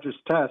the largest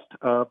test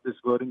of this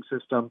voting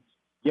system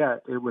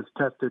yet. It was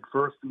tested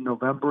first in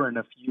November in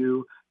a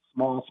few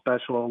small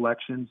special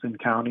elections in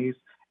counties,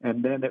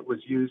 and then it was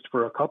used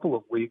for a couple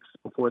of weeks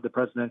before the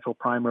presidential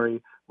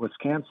primary was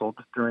canceled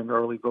during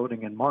early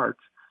voting in March.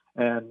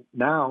 And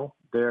now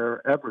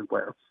they're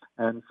everywhere.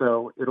 And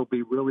so it'll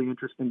be really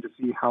interesting to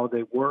see how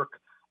they work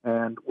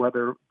and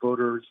whether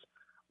voters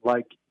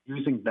like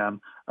using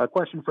them. A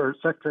question for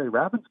Secretary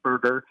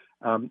Ravensburger.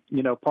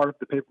 Part of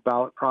the paper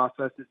ballot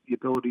process is the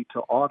ability to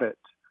audit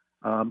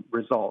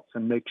results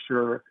and make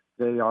sure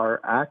they are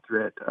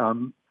accurate.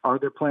 Are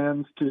there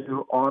plans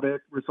to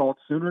audit results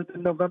sooner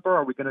than November?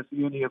 Are we going to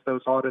see any of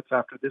those audits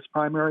after this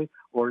primary,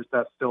 or is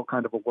that still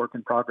kind of a work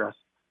in progress?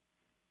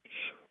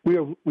 We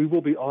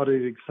will be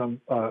auditing some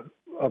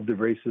of the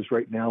races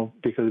right now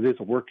because it is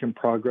a work in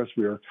progress.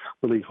 We are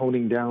really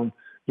honing down,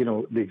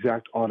 the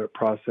exact audit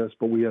process,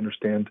 but we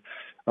understand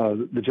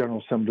the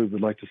General Assembly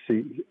would like to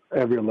see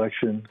every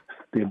election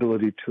the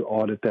ability to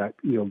audit that,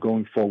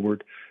 going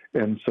forward.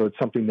 And so it's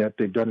something that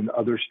they've done in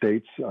other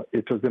states.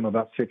 It took them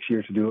about 6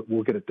 years to do it.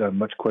 We'll get it done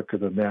much quicker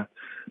than that.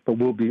 But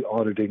we'll be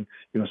auditing,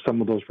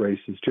 some of those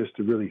races just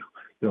to really,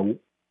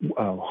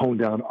 hone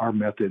down our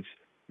methods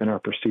and our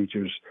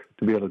procedures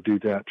to be able to do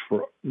that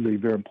for the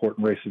very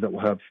important races that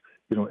we'll have,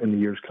 in the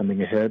years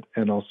coming ahead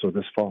and also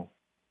this fall.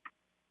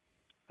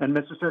 And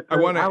Mr.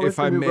 Secretary, how is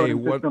the new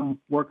voting system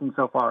working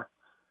so far?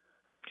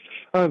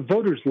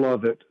 Voters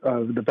love it.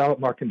 The ballot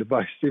marking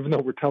device, even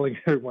though we're telling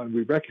everyone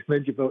we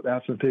recommend you vote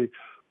absentee,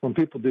 when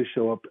people do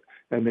show up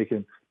and they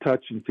can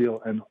touch and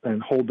feel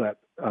and hold that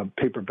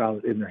paper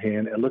ballot in their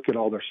hand and look at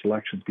all their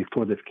selections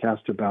before they've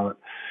cast a ballot,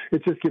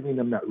 it's just giving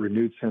them that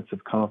renewed sense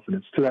of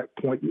confidence. To that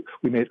point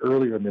we made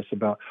earlier in this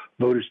about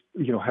voters,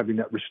 having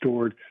that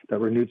restored, that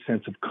renewed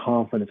sense of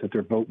confidence that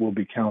their vote will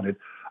be counted.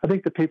 I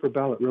think the paper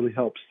ballot really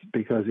helps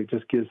because it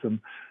just gives them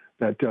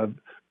that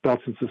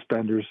belts and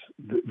suspenders,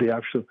 the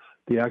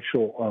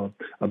actual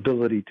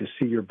ability to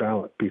see your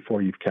ballot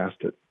before you've cast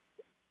it.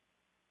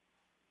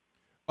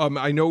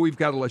 I know we've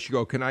got to let you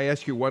go. Can I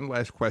ask you one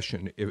last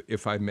question,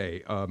 if I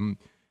may?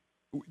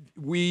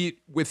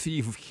 With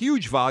the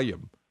huge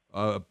volume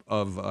of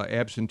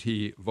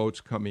absentee votes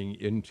coming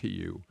into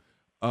you,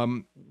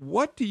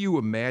 what do you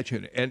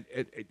imagine, and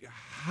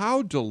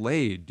how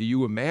delayed do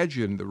you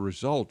imagine the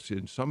results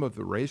in some of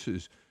the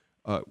races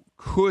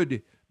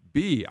could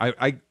be?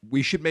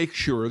 We should make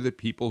sure that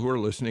people who are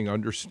listening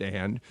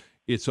understand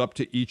it's up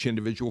to each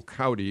individual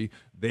county.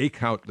 They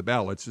count the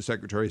ballots. The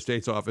Secretary of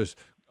State's office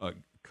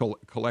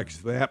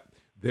collects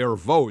their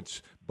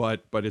votes,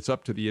 but it's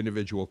up to the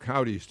individual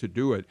counties to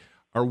do it.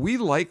 Are we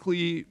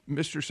likely,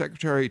 Mr.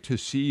 Secretary, to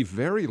see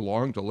very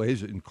long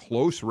delays in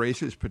close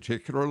races,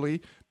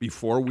 particularly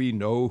before we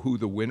know who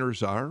the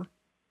winners are?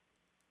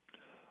 I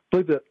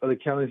believe that the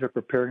counties are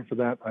preparing for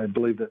that. I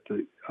believe that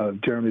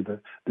generally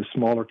the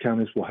smaller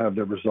counties will have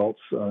their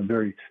results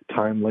very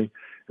timely,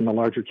 and the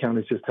larger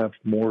counties just have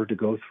more to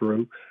go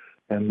through.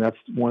 And that's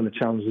one of the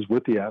challenges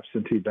with the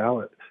absentee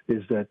ballot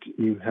is that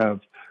you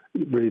have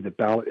really the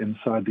ballot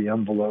inside the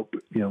envelope,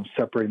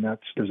 separating that.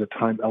 There's a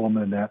time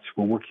element in that,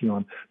 so we're working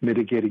on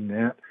mitigating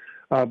that.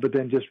 But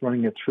then just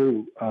running it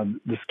through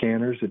the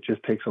scanners, it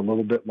just takes a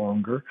little bit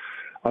longer.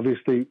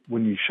 Obviously,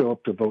 when you show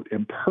up to vote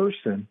in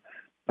person,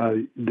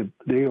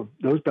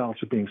 those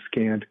ballots are being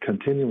scanned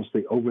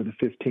continuously over the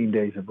 15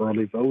 days of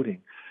early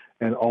voting.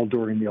 and all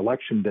during the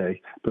election day.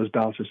 Those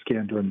ballots are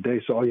scanned during the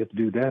day, so all you have to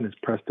do then is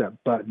press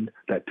that button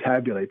that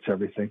tabulates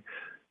everything.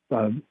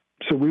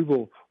 So we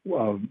will,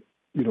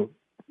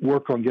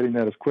 work on getting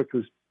that as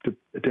quickly to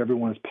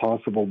everyone as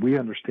possible. We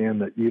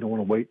understand that you don't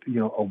want to wait,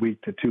 a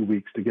week to 2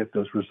 weeks to get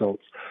those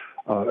results,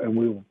 and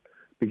we'll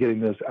be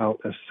getting those out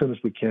as soon as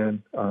we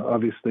can.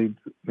 Obviously,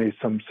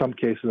 some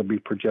cases will be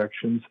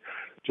projections,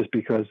 just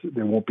because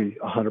there won't be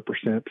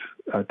 100%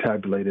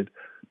 tabulated.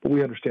 But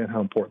we understand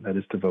how important that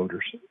is to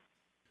voters.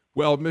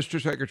 Well, Mr.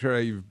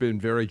 Secretary, you've been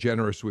very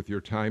generous with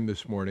your time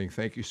this morning.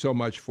 Thank you so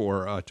much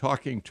for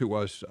talking to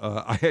us.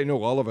 I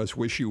know all of us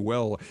wish you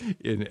well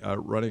in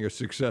running a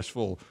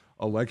successful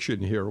election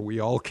here. We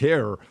all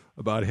care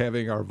about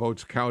having our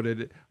votes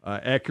counted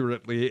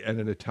accurately and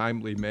in a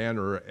timely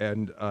manner.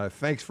 And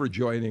thanks for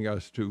joining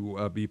us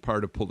to be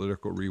part of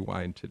Political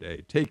Rewind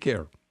today. Take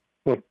care.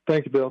 Well,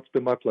 thank you, Bill. It's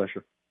been my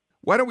pleasure.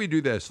 Why don't we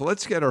do this?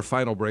 Let's get our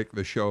final break of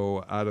the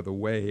show out of the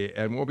way.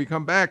 And when we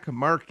come back,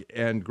 Mark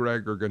and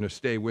Greg are going to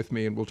stay with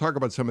me, and we'll talk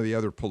about some of the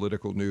other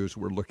political news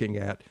we're looking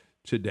at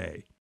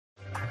today.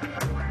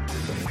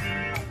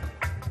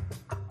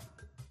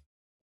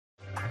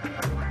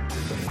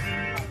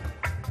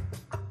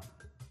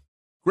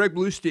 Greg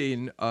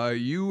Bluestein,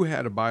 you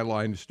had a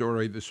byline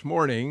story this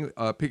morning,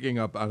 picking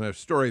up on a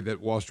story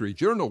that Wall Street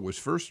Journal was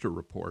first to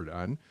report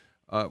on,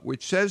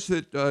 which says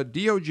that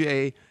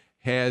DOJ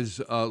has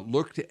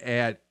looked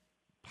at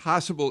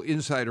possible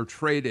insider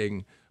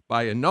trading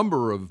by a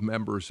number of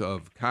members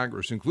of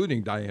Congress,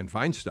 including Dianne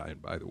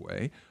Feinstein, by the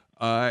way,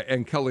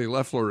 and Kelly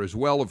Loeffler as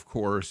well, of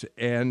course,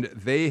 and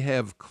they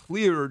have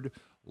cleared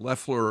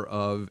Loeffler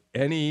of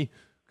any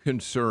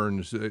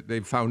concerns.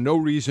 They've found no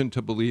reason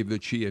to believe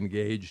that she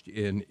engaged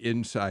in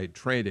inside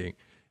trading.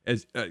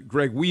 As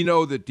Greg, we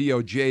know that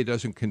DOJ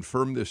doesn't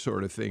confirm this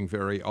sort of thing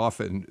very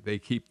often. They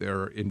keep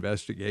their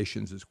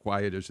investigations as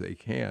quiet as they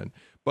can.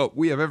 But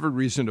we have every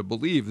reason to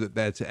believe that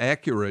that's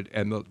accurate,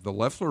 and the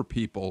Loeffler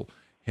people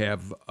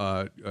have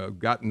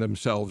gotten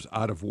themselves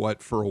out of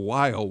what for a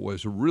while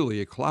was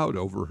really a cloud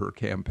over her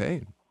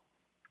campaign.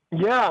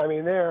 Yeah, I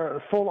mean,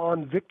 they're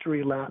full-on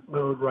victory lap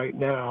mode right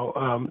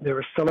now. There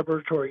were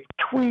celebratory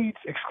tweets,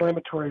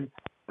 exclamatory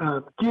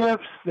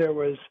gifts. There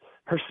was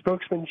her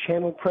spokesman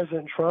channeled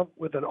President Trump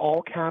with an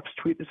all-caps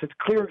tweet that said,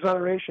 "Clear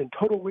exoneration,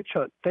 total witch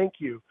hunt, thank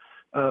you."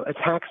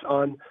 Attacks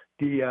on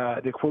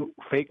the quote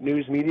fake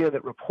news media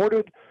that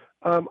reported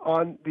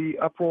on the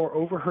uproar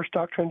over her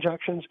stock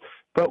transactions.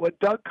 But what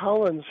Doug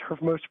Collins, her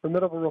most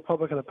formidable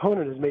Republican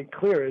opponent, has made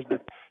clear is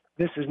that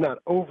this is not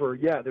over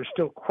yet. There's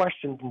still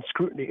questions and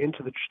scrutiny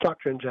into the stock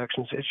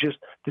transactions. It's just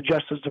the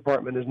Justice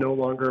Department is no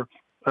longer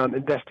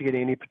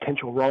investigating any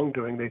potential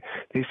wrongdoing. They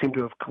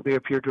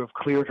appear to have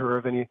cleared her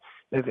of any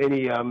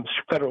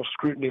federal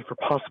scrutiny for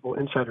possible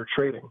insider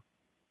trading.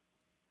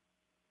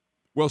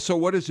 Well, so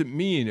what does it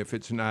mean if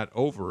it's not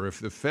over? If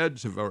the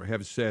feds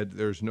have said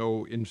there's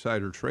no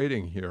insider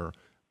trading here,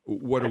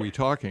 what are we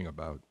talking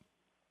about?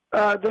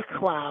 The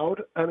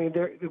cloud. I mean,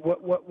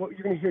 what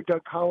you're going to hear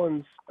Doug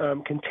Collins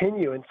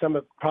continue, and some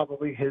of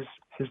probably his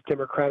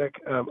Democratic,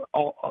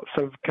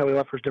 some of Kelly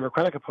Loeffler's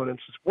Democratic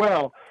opponents as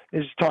well,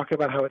 is talking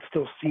about how it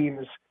still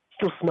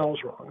smells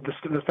wrong.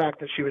 The fact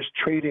that she was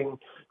trading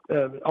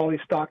all these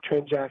stock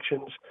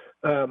transactions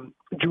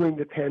during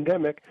the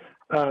pandemic,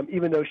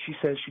 even though she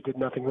says she did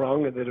nothing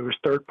wrong and that it was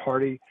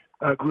third-party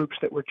groups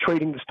that were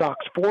trading the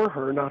stocks for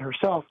her, not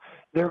herself,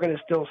 they're going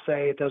to still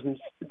say it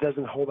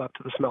doesn't hold up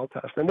to the smell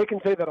test. And they can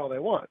say that all they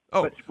want.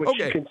 But what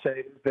she can say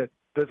is that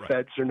the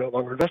feds are no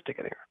longer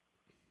investigating her.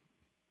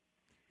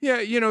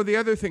 Yeah, the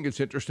other thing that's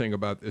interesting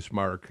about this,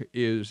 Mark,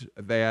 is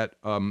that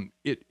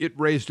it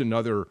raised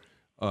another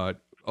a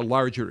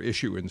larger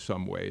issue in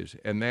some ways,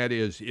 and that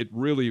is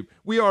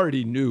we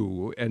already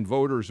knew, and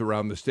voters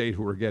around the state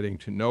who were getting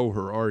to know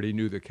her already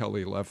knew that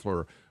Kelly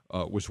Loeffler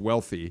was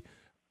wealthy.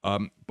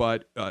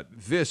 But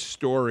this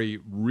story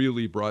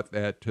really brought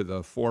that to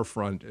the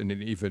forefront in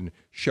an even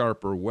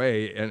sharper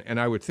way. And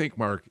I would think,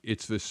 Mark,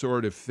 it's the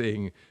sort of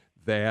thing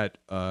that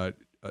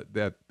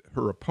that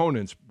her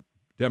opponents,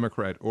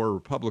 Democrat or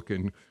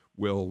Republican,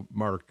 will,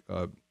 Mark,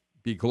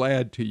 be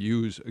glad to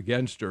use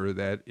against her,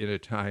 that in a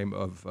time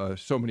of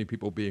so many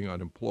people being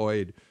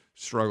unemployed,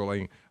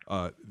 struggling,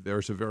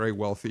 there's a very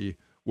wealthy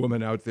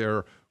woman out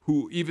there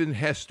who even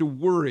has to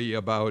worry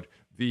about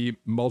the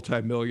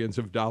multi-millions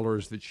of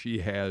dollars that she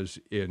has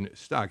in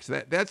stocks.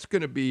 That's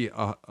going to be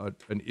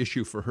an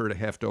issue for her to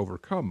have to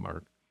overcome,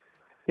 Mark.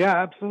 Yeah,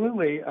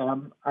 absolutely.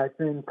 I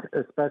think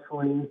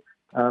especially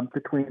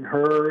between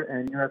her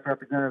and U.S.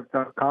 Representative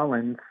Doug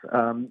Collins,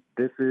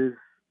 this is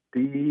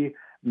the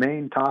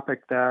main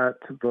topic that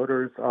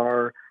voters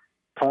are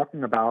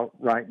talking about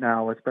right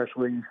now,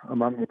 especially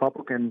among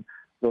Republican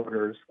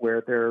voters,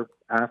 where they're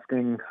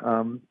asking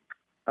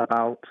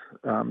about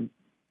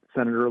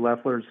Senator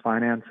Loeffler's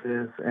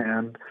finances,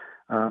 and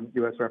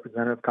U.S.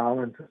 Representative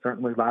Collins has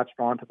certainly latched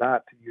onto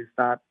that to use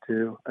that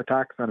to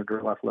attack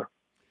Senator Loeffler.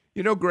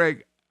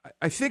 Greg,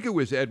 I think it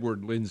was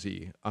Edward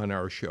Lindsay on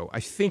our show.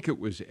 I think it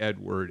was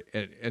Edward,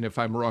 and if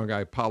I'm wrong, I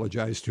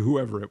apologize to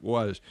whoever it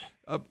was.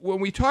 When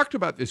we talked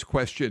about this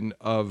question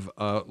of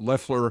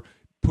Loeffler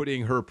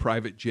putting her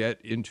private jet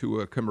into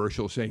a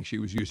commercial, saying she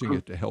was using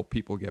it to help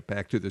people get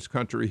back to this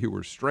country who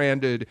were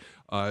stranded,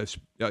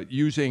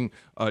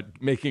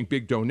 making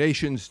big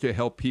donations to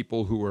help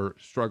people who are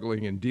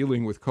struggling and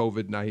dealing with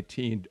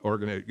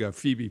COVID-19.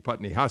 Phoebe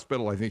Putney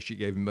Hospital, I think she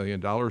gave $1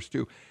 million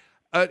to.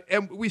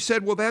 And we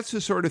said, well, that's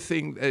the sort of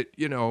thing that,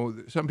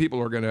 some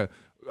people are going to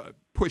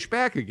push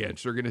back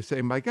against. They're going to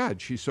say, my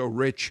God, she's so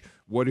rich.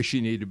 What does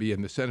she need to be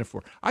in the Senate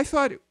for? I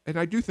thought, and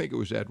I do think it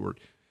was Edward,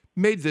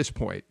 made this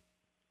point.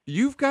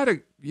 You've got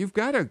to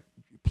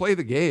play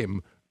the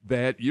game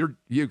that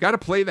you've got to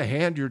play the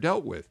hand you're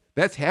dealt with.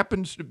 That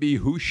happens to be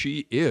who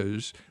she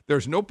is.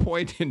 There's no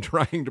point in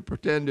trying to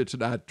pretend it's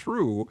not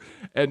true.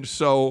 And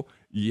so,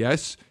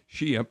 yes,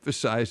 she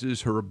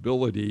emphasizes her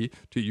ability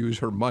to use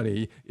her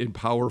money in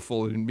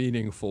powerful and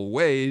meaningful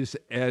ways,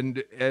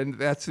 and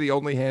that's the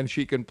only hand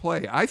she can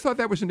play. I thought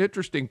that was an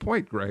interesting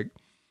point, Greg.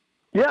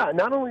 Yeah,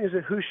 not only is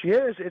it who she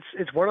is,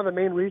 it's one of the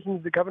main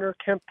reasons the Governor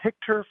Kemp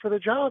picked her for the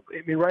job.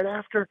 I mean, right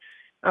after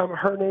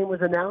her name was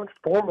announced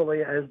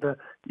formally as the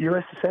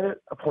U.S.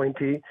 Senate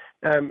appointee,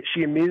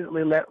 she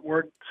immediately let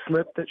word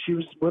slip that she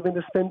was willing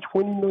to spend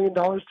 $20 million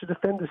to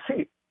defend the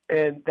seat.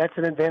 And that's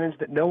an advantage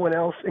that no one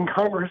else in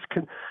Congress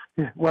can,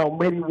 well,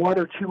 maybe one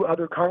or two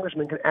other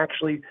congressmen can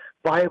actually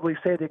viably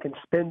say they can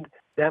spend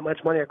that much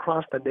money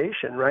across the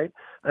nation, right?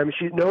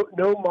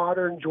 No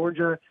modern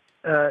Georgia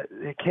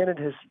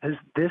candidate has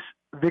this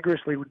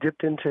vigorously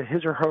dipped into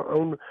his or her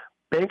own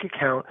bank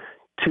account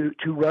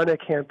to run a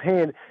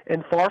campaign,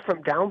 and far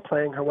from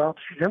downplaying her wealth,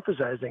 she's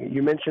emphasizing it.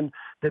 You mentioned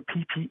the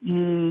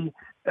PPE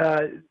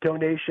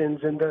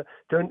donations and the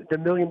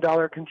 $1 million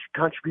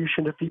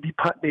contribution to Phoebe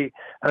Putney.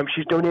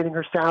 She's donating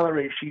her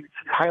salary. She's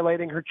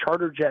highlighting her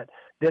charter jet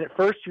that at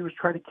first she was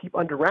trying to keep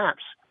under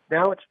wraps.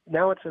 Now it's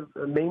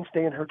a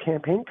mainstay in her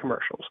campaign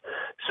commercials.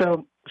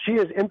 So she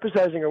is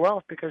emphasizing her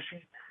wealth because she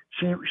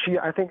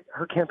I think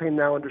her campaign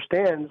now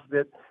understands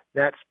that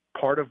that's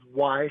part of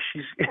why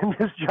she's in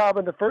this job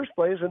in the first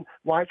place and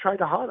why I tried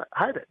to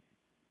hide it.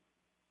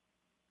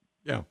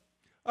 Yeah.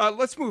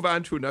 Let's move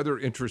on to another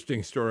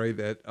interesting story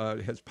that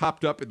has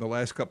popped up in the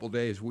last couple of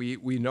days. We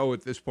know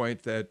at this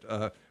point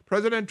that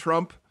President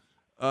Trump,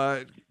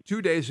 2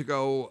 days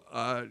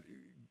ago,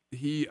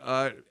 he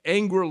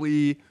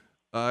angrily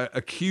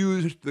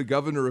accused the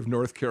governor of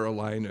North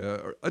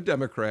Carolina, a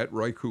Democrat,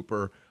 Roy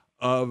Cooper,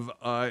 of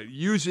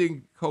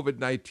using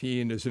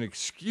COVID-19 as an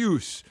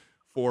excuse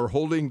for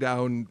holding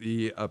down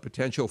the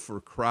potential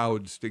for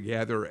crowds to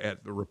gather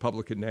at the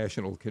Republican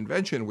National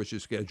Convention, which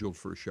is scheduled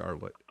for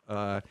Charlotte.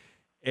 The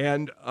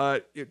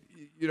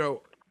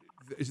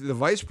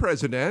vice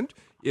president,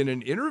 in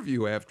an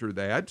interview after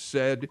that,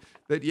 said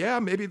that, yeah,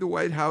 maybe the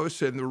White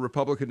House and the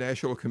Republican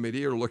National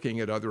Committee are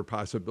looking at other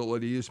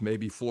possibilities,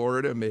 maybe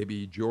Florida,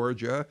 maybe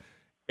Georgia.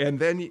 And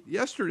then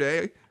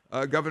yesterday,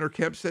 Governor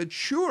Kemp said,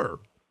 sure,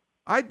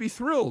 I'd be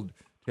thrilled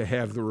to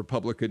have the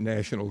Republican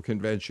National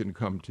Convention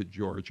come to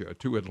Georgia,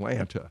 to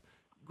Atlanta.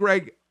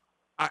 Greg,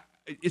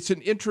 it's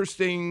an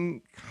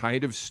interesting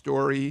kind of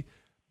story,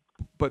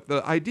 but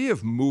the idea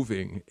of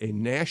moving a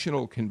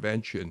national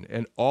convention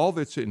and all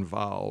that's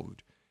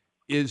involved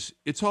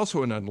it's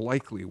also an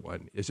unlikely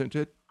one, isn't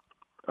it?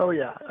 Oh,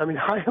 yeah. I mean,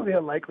 highly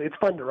unlikely. It's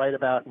fun to write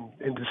about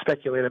and to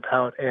speculate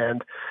about.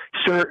 And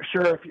sure,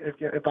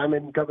 if I'm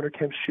in Governor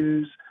Kemp's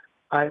shoes,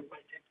 I might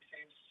take the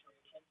same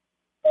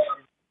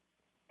situation.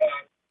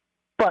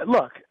 But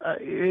look,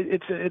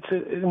 it's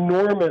an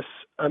enormous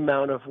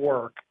amount of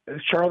work.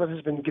 Charlotte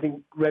has been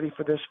getting ready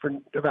for this for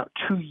about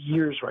 2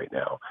 years right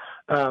now.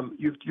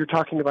 You're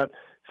talking about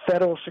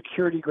federal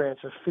security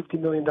grants of $50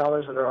 million that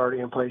are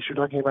already in place. You're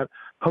talking about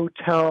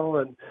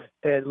hotel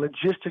and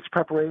logistics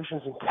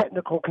preparations and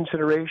technical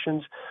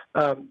considerations.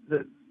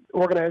 The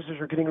organizers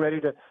are getting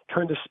ready to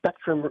turn the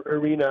Spectrum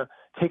Arena,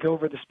 take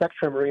over the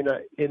Spectrum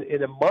Arena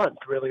in a month,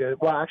 really.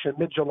 Well, actually,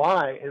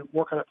 mid-July, and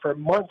work on it for a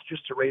month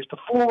just to raise the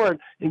floor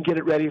and get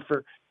it ready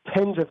for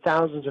tens of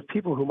thousands of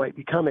people who might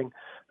be coming.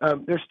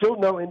 There's still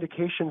no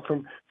indication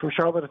from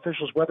Charlotte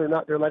officials whether or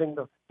not they're letting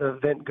the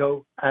event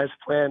go as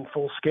planned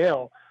full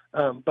scale.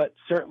 But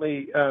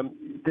certainly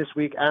this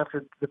week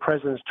after the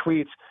president's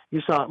tweets, you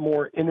saw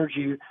more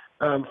energy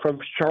from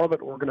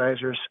Charlotte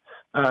organizers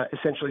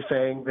essentially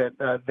saying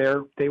that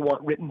they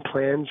want written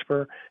plans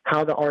for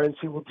how the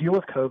RNC will deal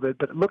with COVID,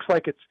 but it looks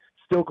like it's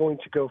still going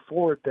to go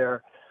forward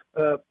there.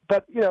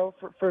 But,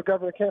 for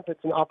Governor Kemp,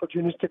 it's an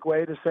opportunistic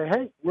way to say,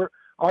 hey,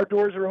 our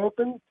doors are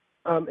open.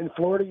 In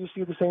Florida, you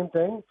see the same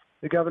thing.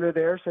 The governor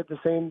there said the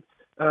same.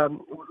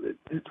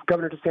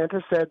 Governor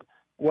DeSantis said,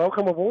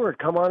 welcome aboard.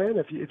 Come on in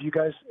if you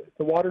guys,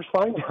 the water's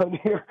fine down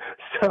here.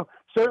 So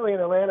certainly in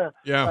Atlanta,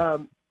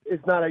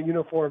 it's not a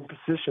uniform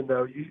position,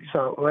 though. You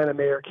saw Atlanta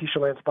Mayor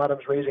Keisha Lance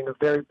Bottoms raising a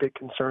very big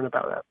concern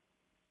about that.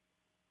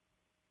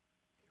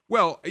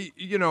 Well,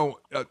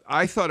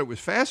 I thought it was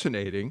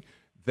fascinating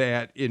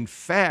that, in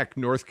fact,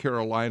 North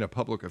Carolina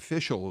public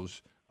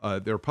officials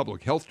their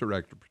public health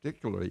director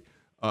particularly,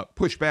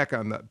 pushed back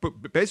on that,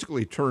 but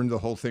basically turned the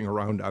whole thing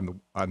around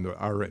on the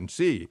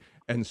RNC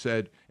and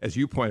said, as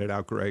you pointed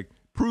out, Greg,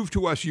 prove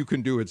to us you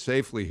can do it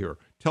safely here.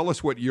 Tell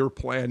us what your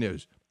plan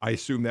is. I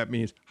assume that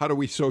means how do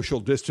we social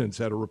distance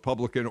at a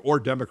Republican or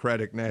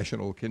Democratic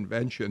national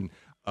convention?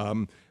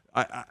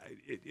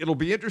 It'll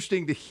be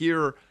interesting to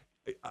hear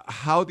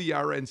how the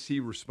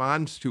RNC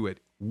responds to it.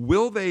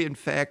 Will they, in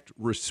fact,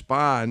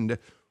 respond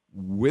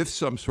with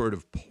some sort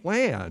of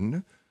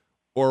plan,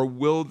 or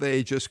will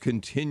they just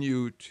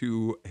continue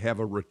to have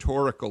a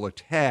rhetorical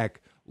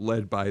attack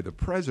led by the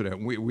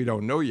president? We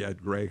don't know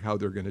yet, Greg, how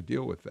they're going to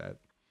deal with that.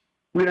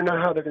 We don't know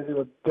how they're going to deal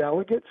with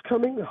delegates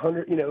coming,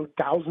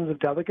 thousands of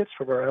delegates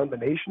from around the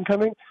nation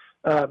coming,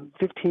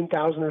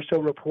 15,000 or so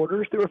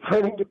reporters that were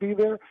planning to be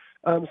there.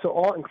 So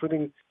all,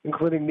 including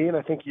me and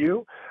I think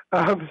you.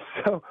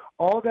 So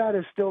all that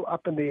is still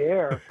up in the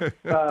air,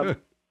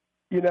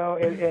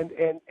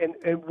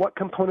 and what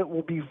component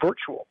will be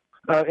virtual.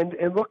 And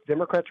look,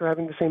 Democrats are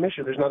having the same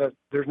issue. There's not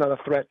a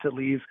threat to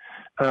leave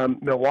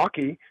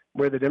Milwaukee,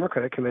 where the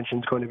Democratic convention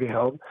is going to be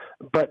held,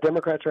 but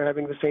Democrats are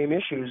having the same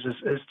issues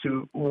as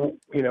to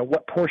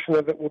what portion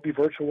of it will be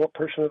virtual, what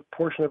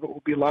portion of it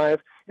will be live,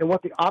 and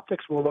what the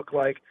optics will look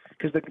like,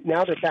 because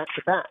now they're back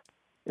to back.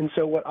 And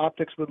so what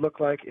optics would look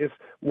like if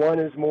one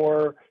is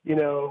more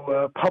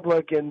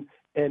public and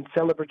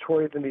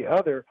celebratory than the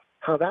other,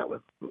 how that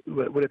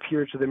would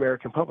appear to the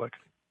American public.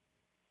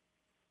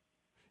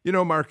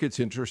 Mark, it's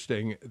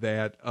interesting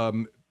that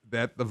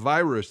that the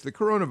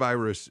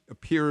coronavirus,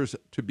 appears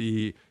to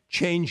be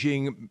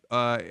changing,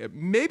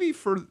 maybe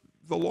for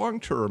the long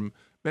term,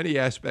 many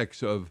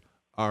aspects of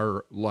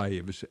our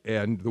lives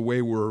and the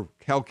way we're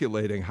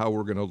calculating how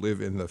we're going to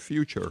live in the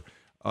future.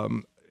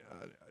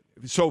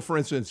 So, for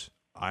instance,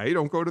 I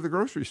don't go to the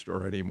grocery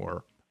store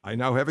anymore. I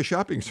now have a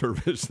shopping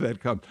service that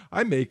comes.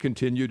 I may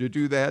continue to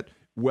do that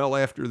well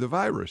after the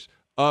virus.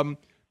 And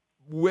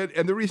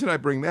the reason I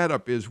bring that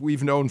up is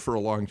we've known for a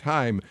long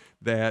time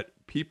that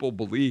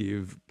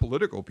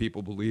political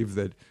people believe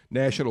that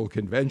national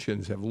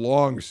conventions have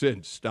long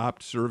since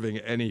stopped serving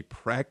any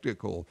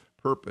practical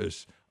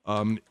purpose.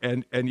 And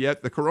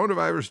yet the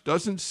coronavirus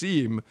doesn't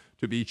seem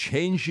to be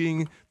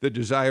changing the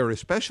desire,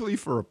 especially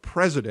for a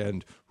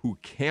president who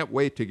can't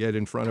wait to get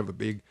in front of a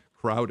big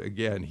crowd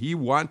again. He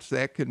wants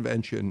that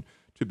convention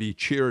to be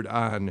cheered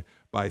on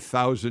by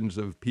thousands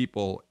of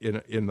people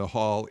in the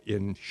hall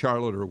in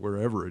Charlotte or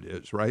wherever it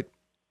is, right?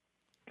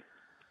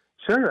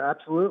 Sure,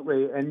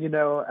 absolutely. And,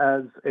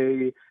 as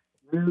a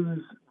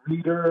news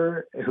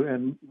reader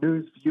and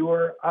news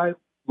viewer, I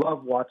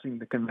love watching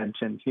the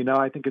conventions.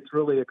 I think it's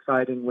really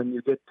exciting when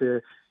you get to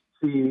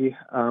see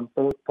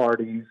both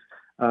parties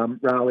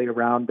rally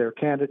around their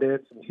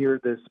candidates and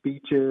hear the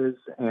speeches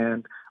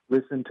and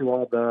listen to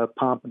all the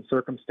pomp and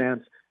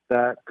circumstance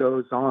that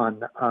goes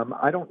on.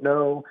 I don't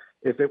know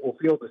if it will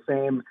feel the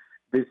same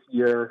this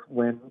year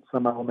when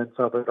some elements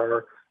of it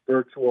are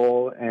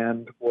virtual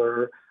and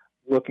we're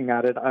looking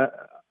at it.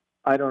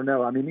 I don't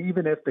know. I mean,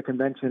 even if the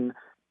convention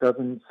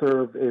doesn't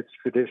serve its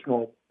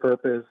traditional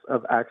purpose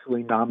of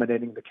actually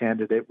nominating the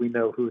candidate, we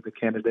know who the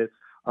candidates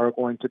are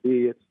going to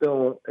be. It's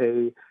still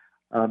a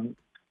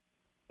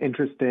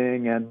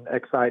interesting and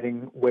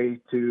exciting way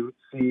to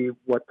see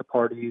what the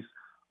parties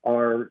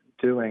are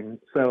doing.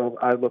 So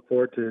I look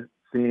forward to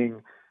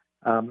seeing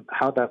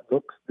how that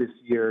looks this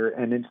year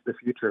and into the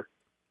future.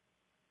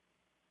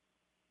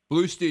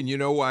 Bluestein, you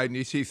know why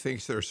Nisi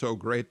thinks they're so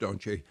great,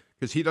 don't you?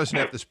 Because he doesn't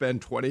have to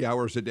spend 20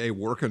 hours a day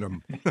working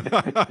them.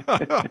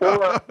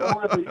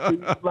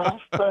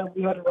 Last time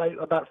we had to write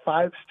about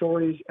 5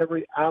 stories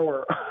every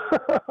hour.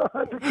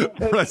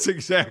 That's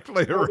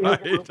exactly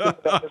right.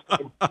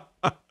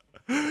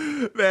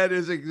 That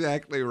is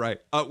exactly right.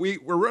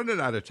 We're running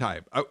out of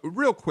time.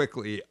 Real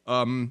quickly,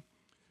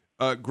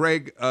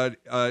 Greg,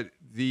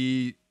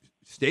 the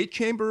State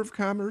Chamber of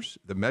Commerce,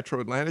 the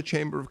Metro Atlanta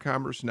Chamber of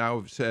Commerce now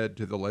have said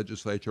to the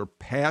legislature,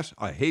 pass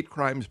a hate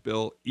crimes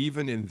bill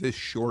even in this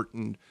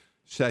shortened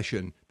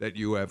session that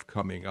you have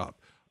coming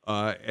up.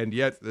 And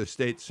yet the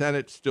state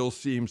Senate still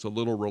seems a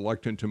little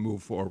reluctant to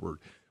move forward.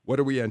 What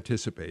do we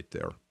anticipate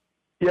there?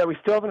 Yeah, we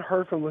still haven't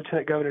heard from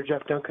Lieutenant Governor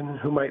Jeff Duncan,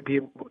 who might be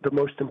the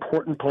most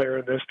important player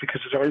in this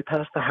because it's already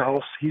passed the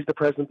House. He's the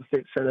president of the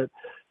state Senate.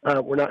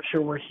 We're not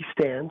sure where he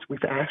stands. We've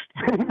asked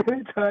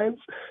many times.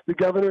 The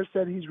governor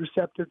said he's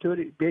receptive to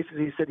it.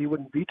 Basically, he said he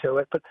wouldn't veto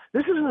it. But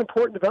this is an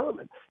important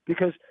development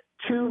because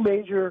 2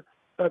 major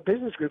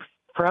business groups,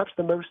 perhaps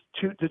the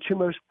two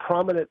most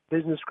prominent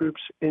business groups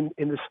in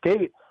the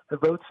state, have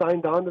both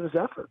signed on to this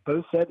effort.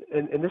 Both said,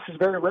 and this is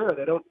very rare.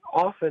 They don't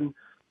often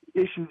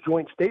issue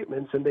joint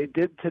statements, and they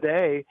did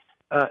today,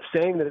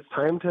 saying that it's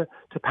time to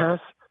pass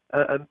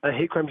a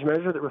hate crimes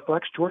measure that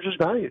reflects Georgia's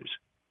values.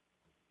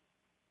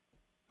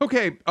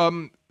 Okay,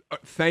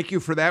 thank you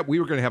for that. We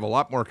were going to have a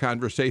lot more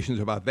conversations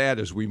about that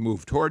as we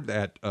move toward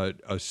that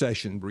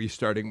session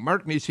restarting.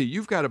 Mark Nisi,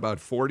 you've got about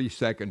 40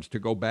 seconds to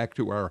go back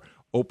to our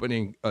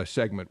opening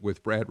segment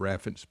with Brad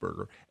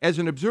Raffensperger. As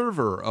an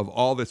observer of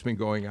all that's been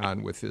going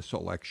on with this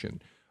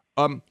election,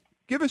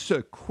 give us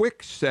a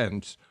quick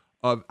sense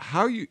of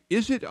how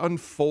is it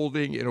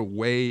unfolding in a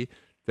way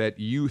that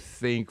you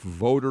think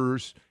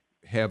voters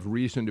have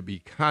reason to be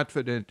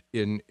confident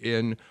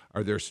in?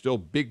 Are there still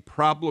big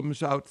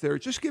problems out there?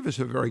 Just give us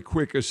a very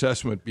quick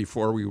assessment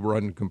before we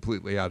run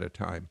completely out of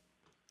time.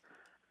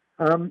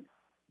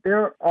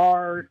 There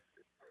are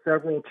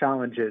several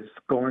challenges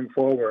going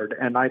forward,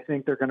 and I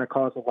think they're going to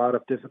cause a lot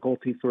of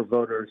difficulty for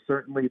voters.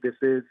 Certainly, this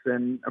is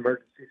an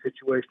emergency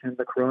situation in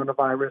the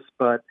coronavirus,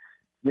 but,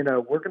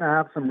 we're going to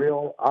have some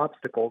real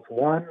obstacles.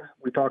 One,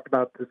 we talked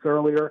about this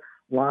earlier,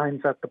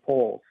 lines at the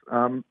polls.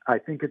 I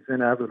think it's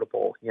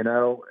inevitable,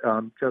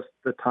 just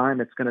the time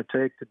it's going to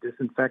take to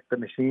disinfect the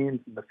machines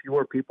and the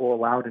fewer people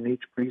allowed in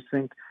each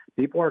precinct.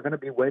 People are going to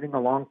be waiting a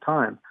long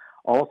time.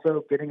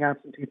 Also, getting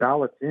absentee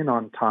ballots in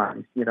on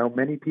time.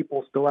 Many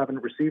people still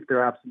haven't received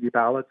their absentee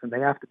ballots, and they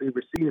have to be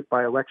received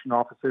by election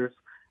officers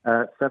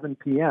at 7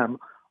 p.m.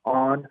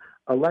 on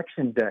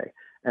Election Day.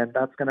 And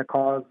that's going to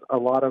cause a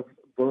lot of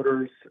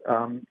voters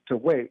to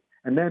wait.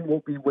 And then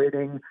we'll be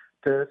waiting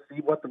to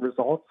see what the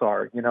results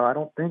are. I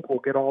don't think we'll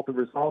get all the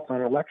results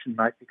on election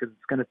night because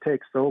it's going to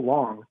take so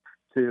long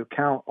to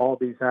count all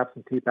these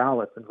absentee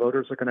ballots, and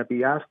voters are going to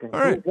be asking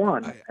who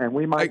won, and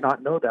we might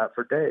not know that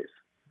for days.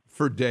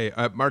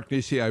 Mark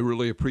Niesse, I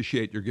really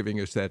appreciate your giving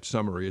us that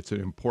summary. It's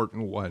an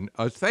important one.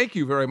 Thank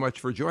you very much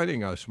for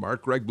joining us,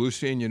 Mark. Greg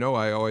Bluestein,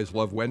 I always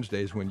love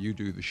Wednesdays when you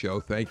do the show.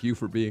 Thank you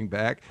for being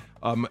back.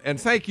 And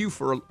thank you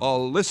for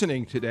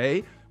listening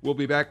today. We'll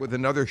be back with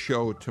another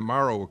show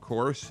tomorrow, of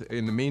course.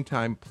 In the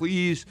meantime,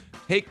 please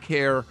take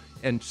care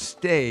and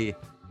stay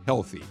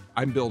healthy.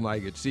 I'm Bill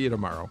Nigut. See you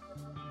tomorrow.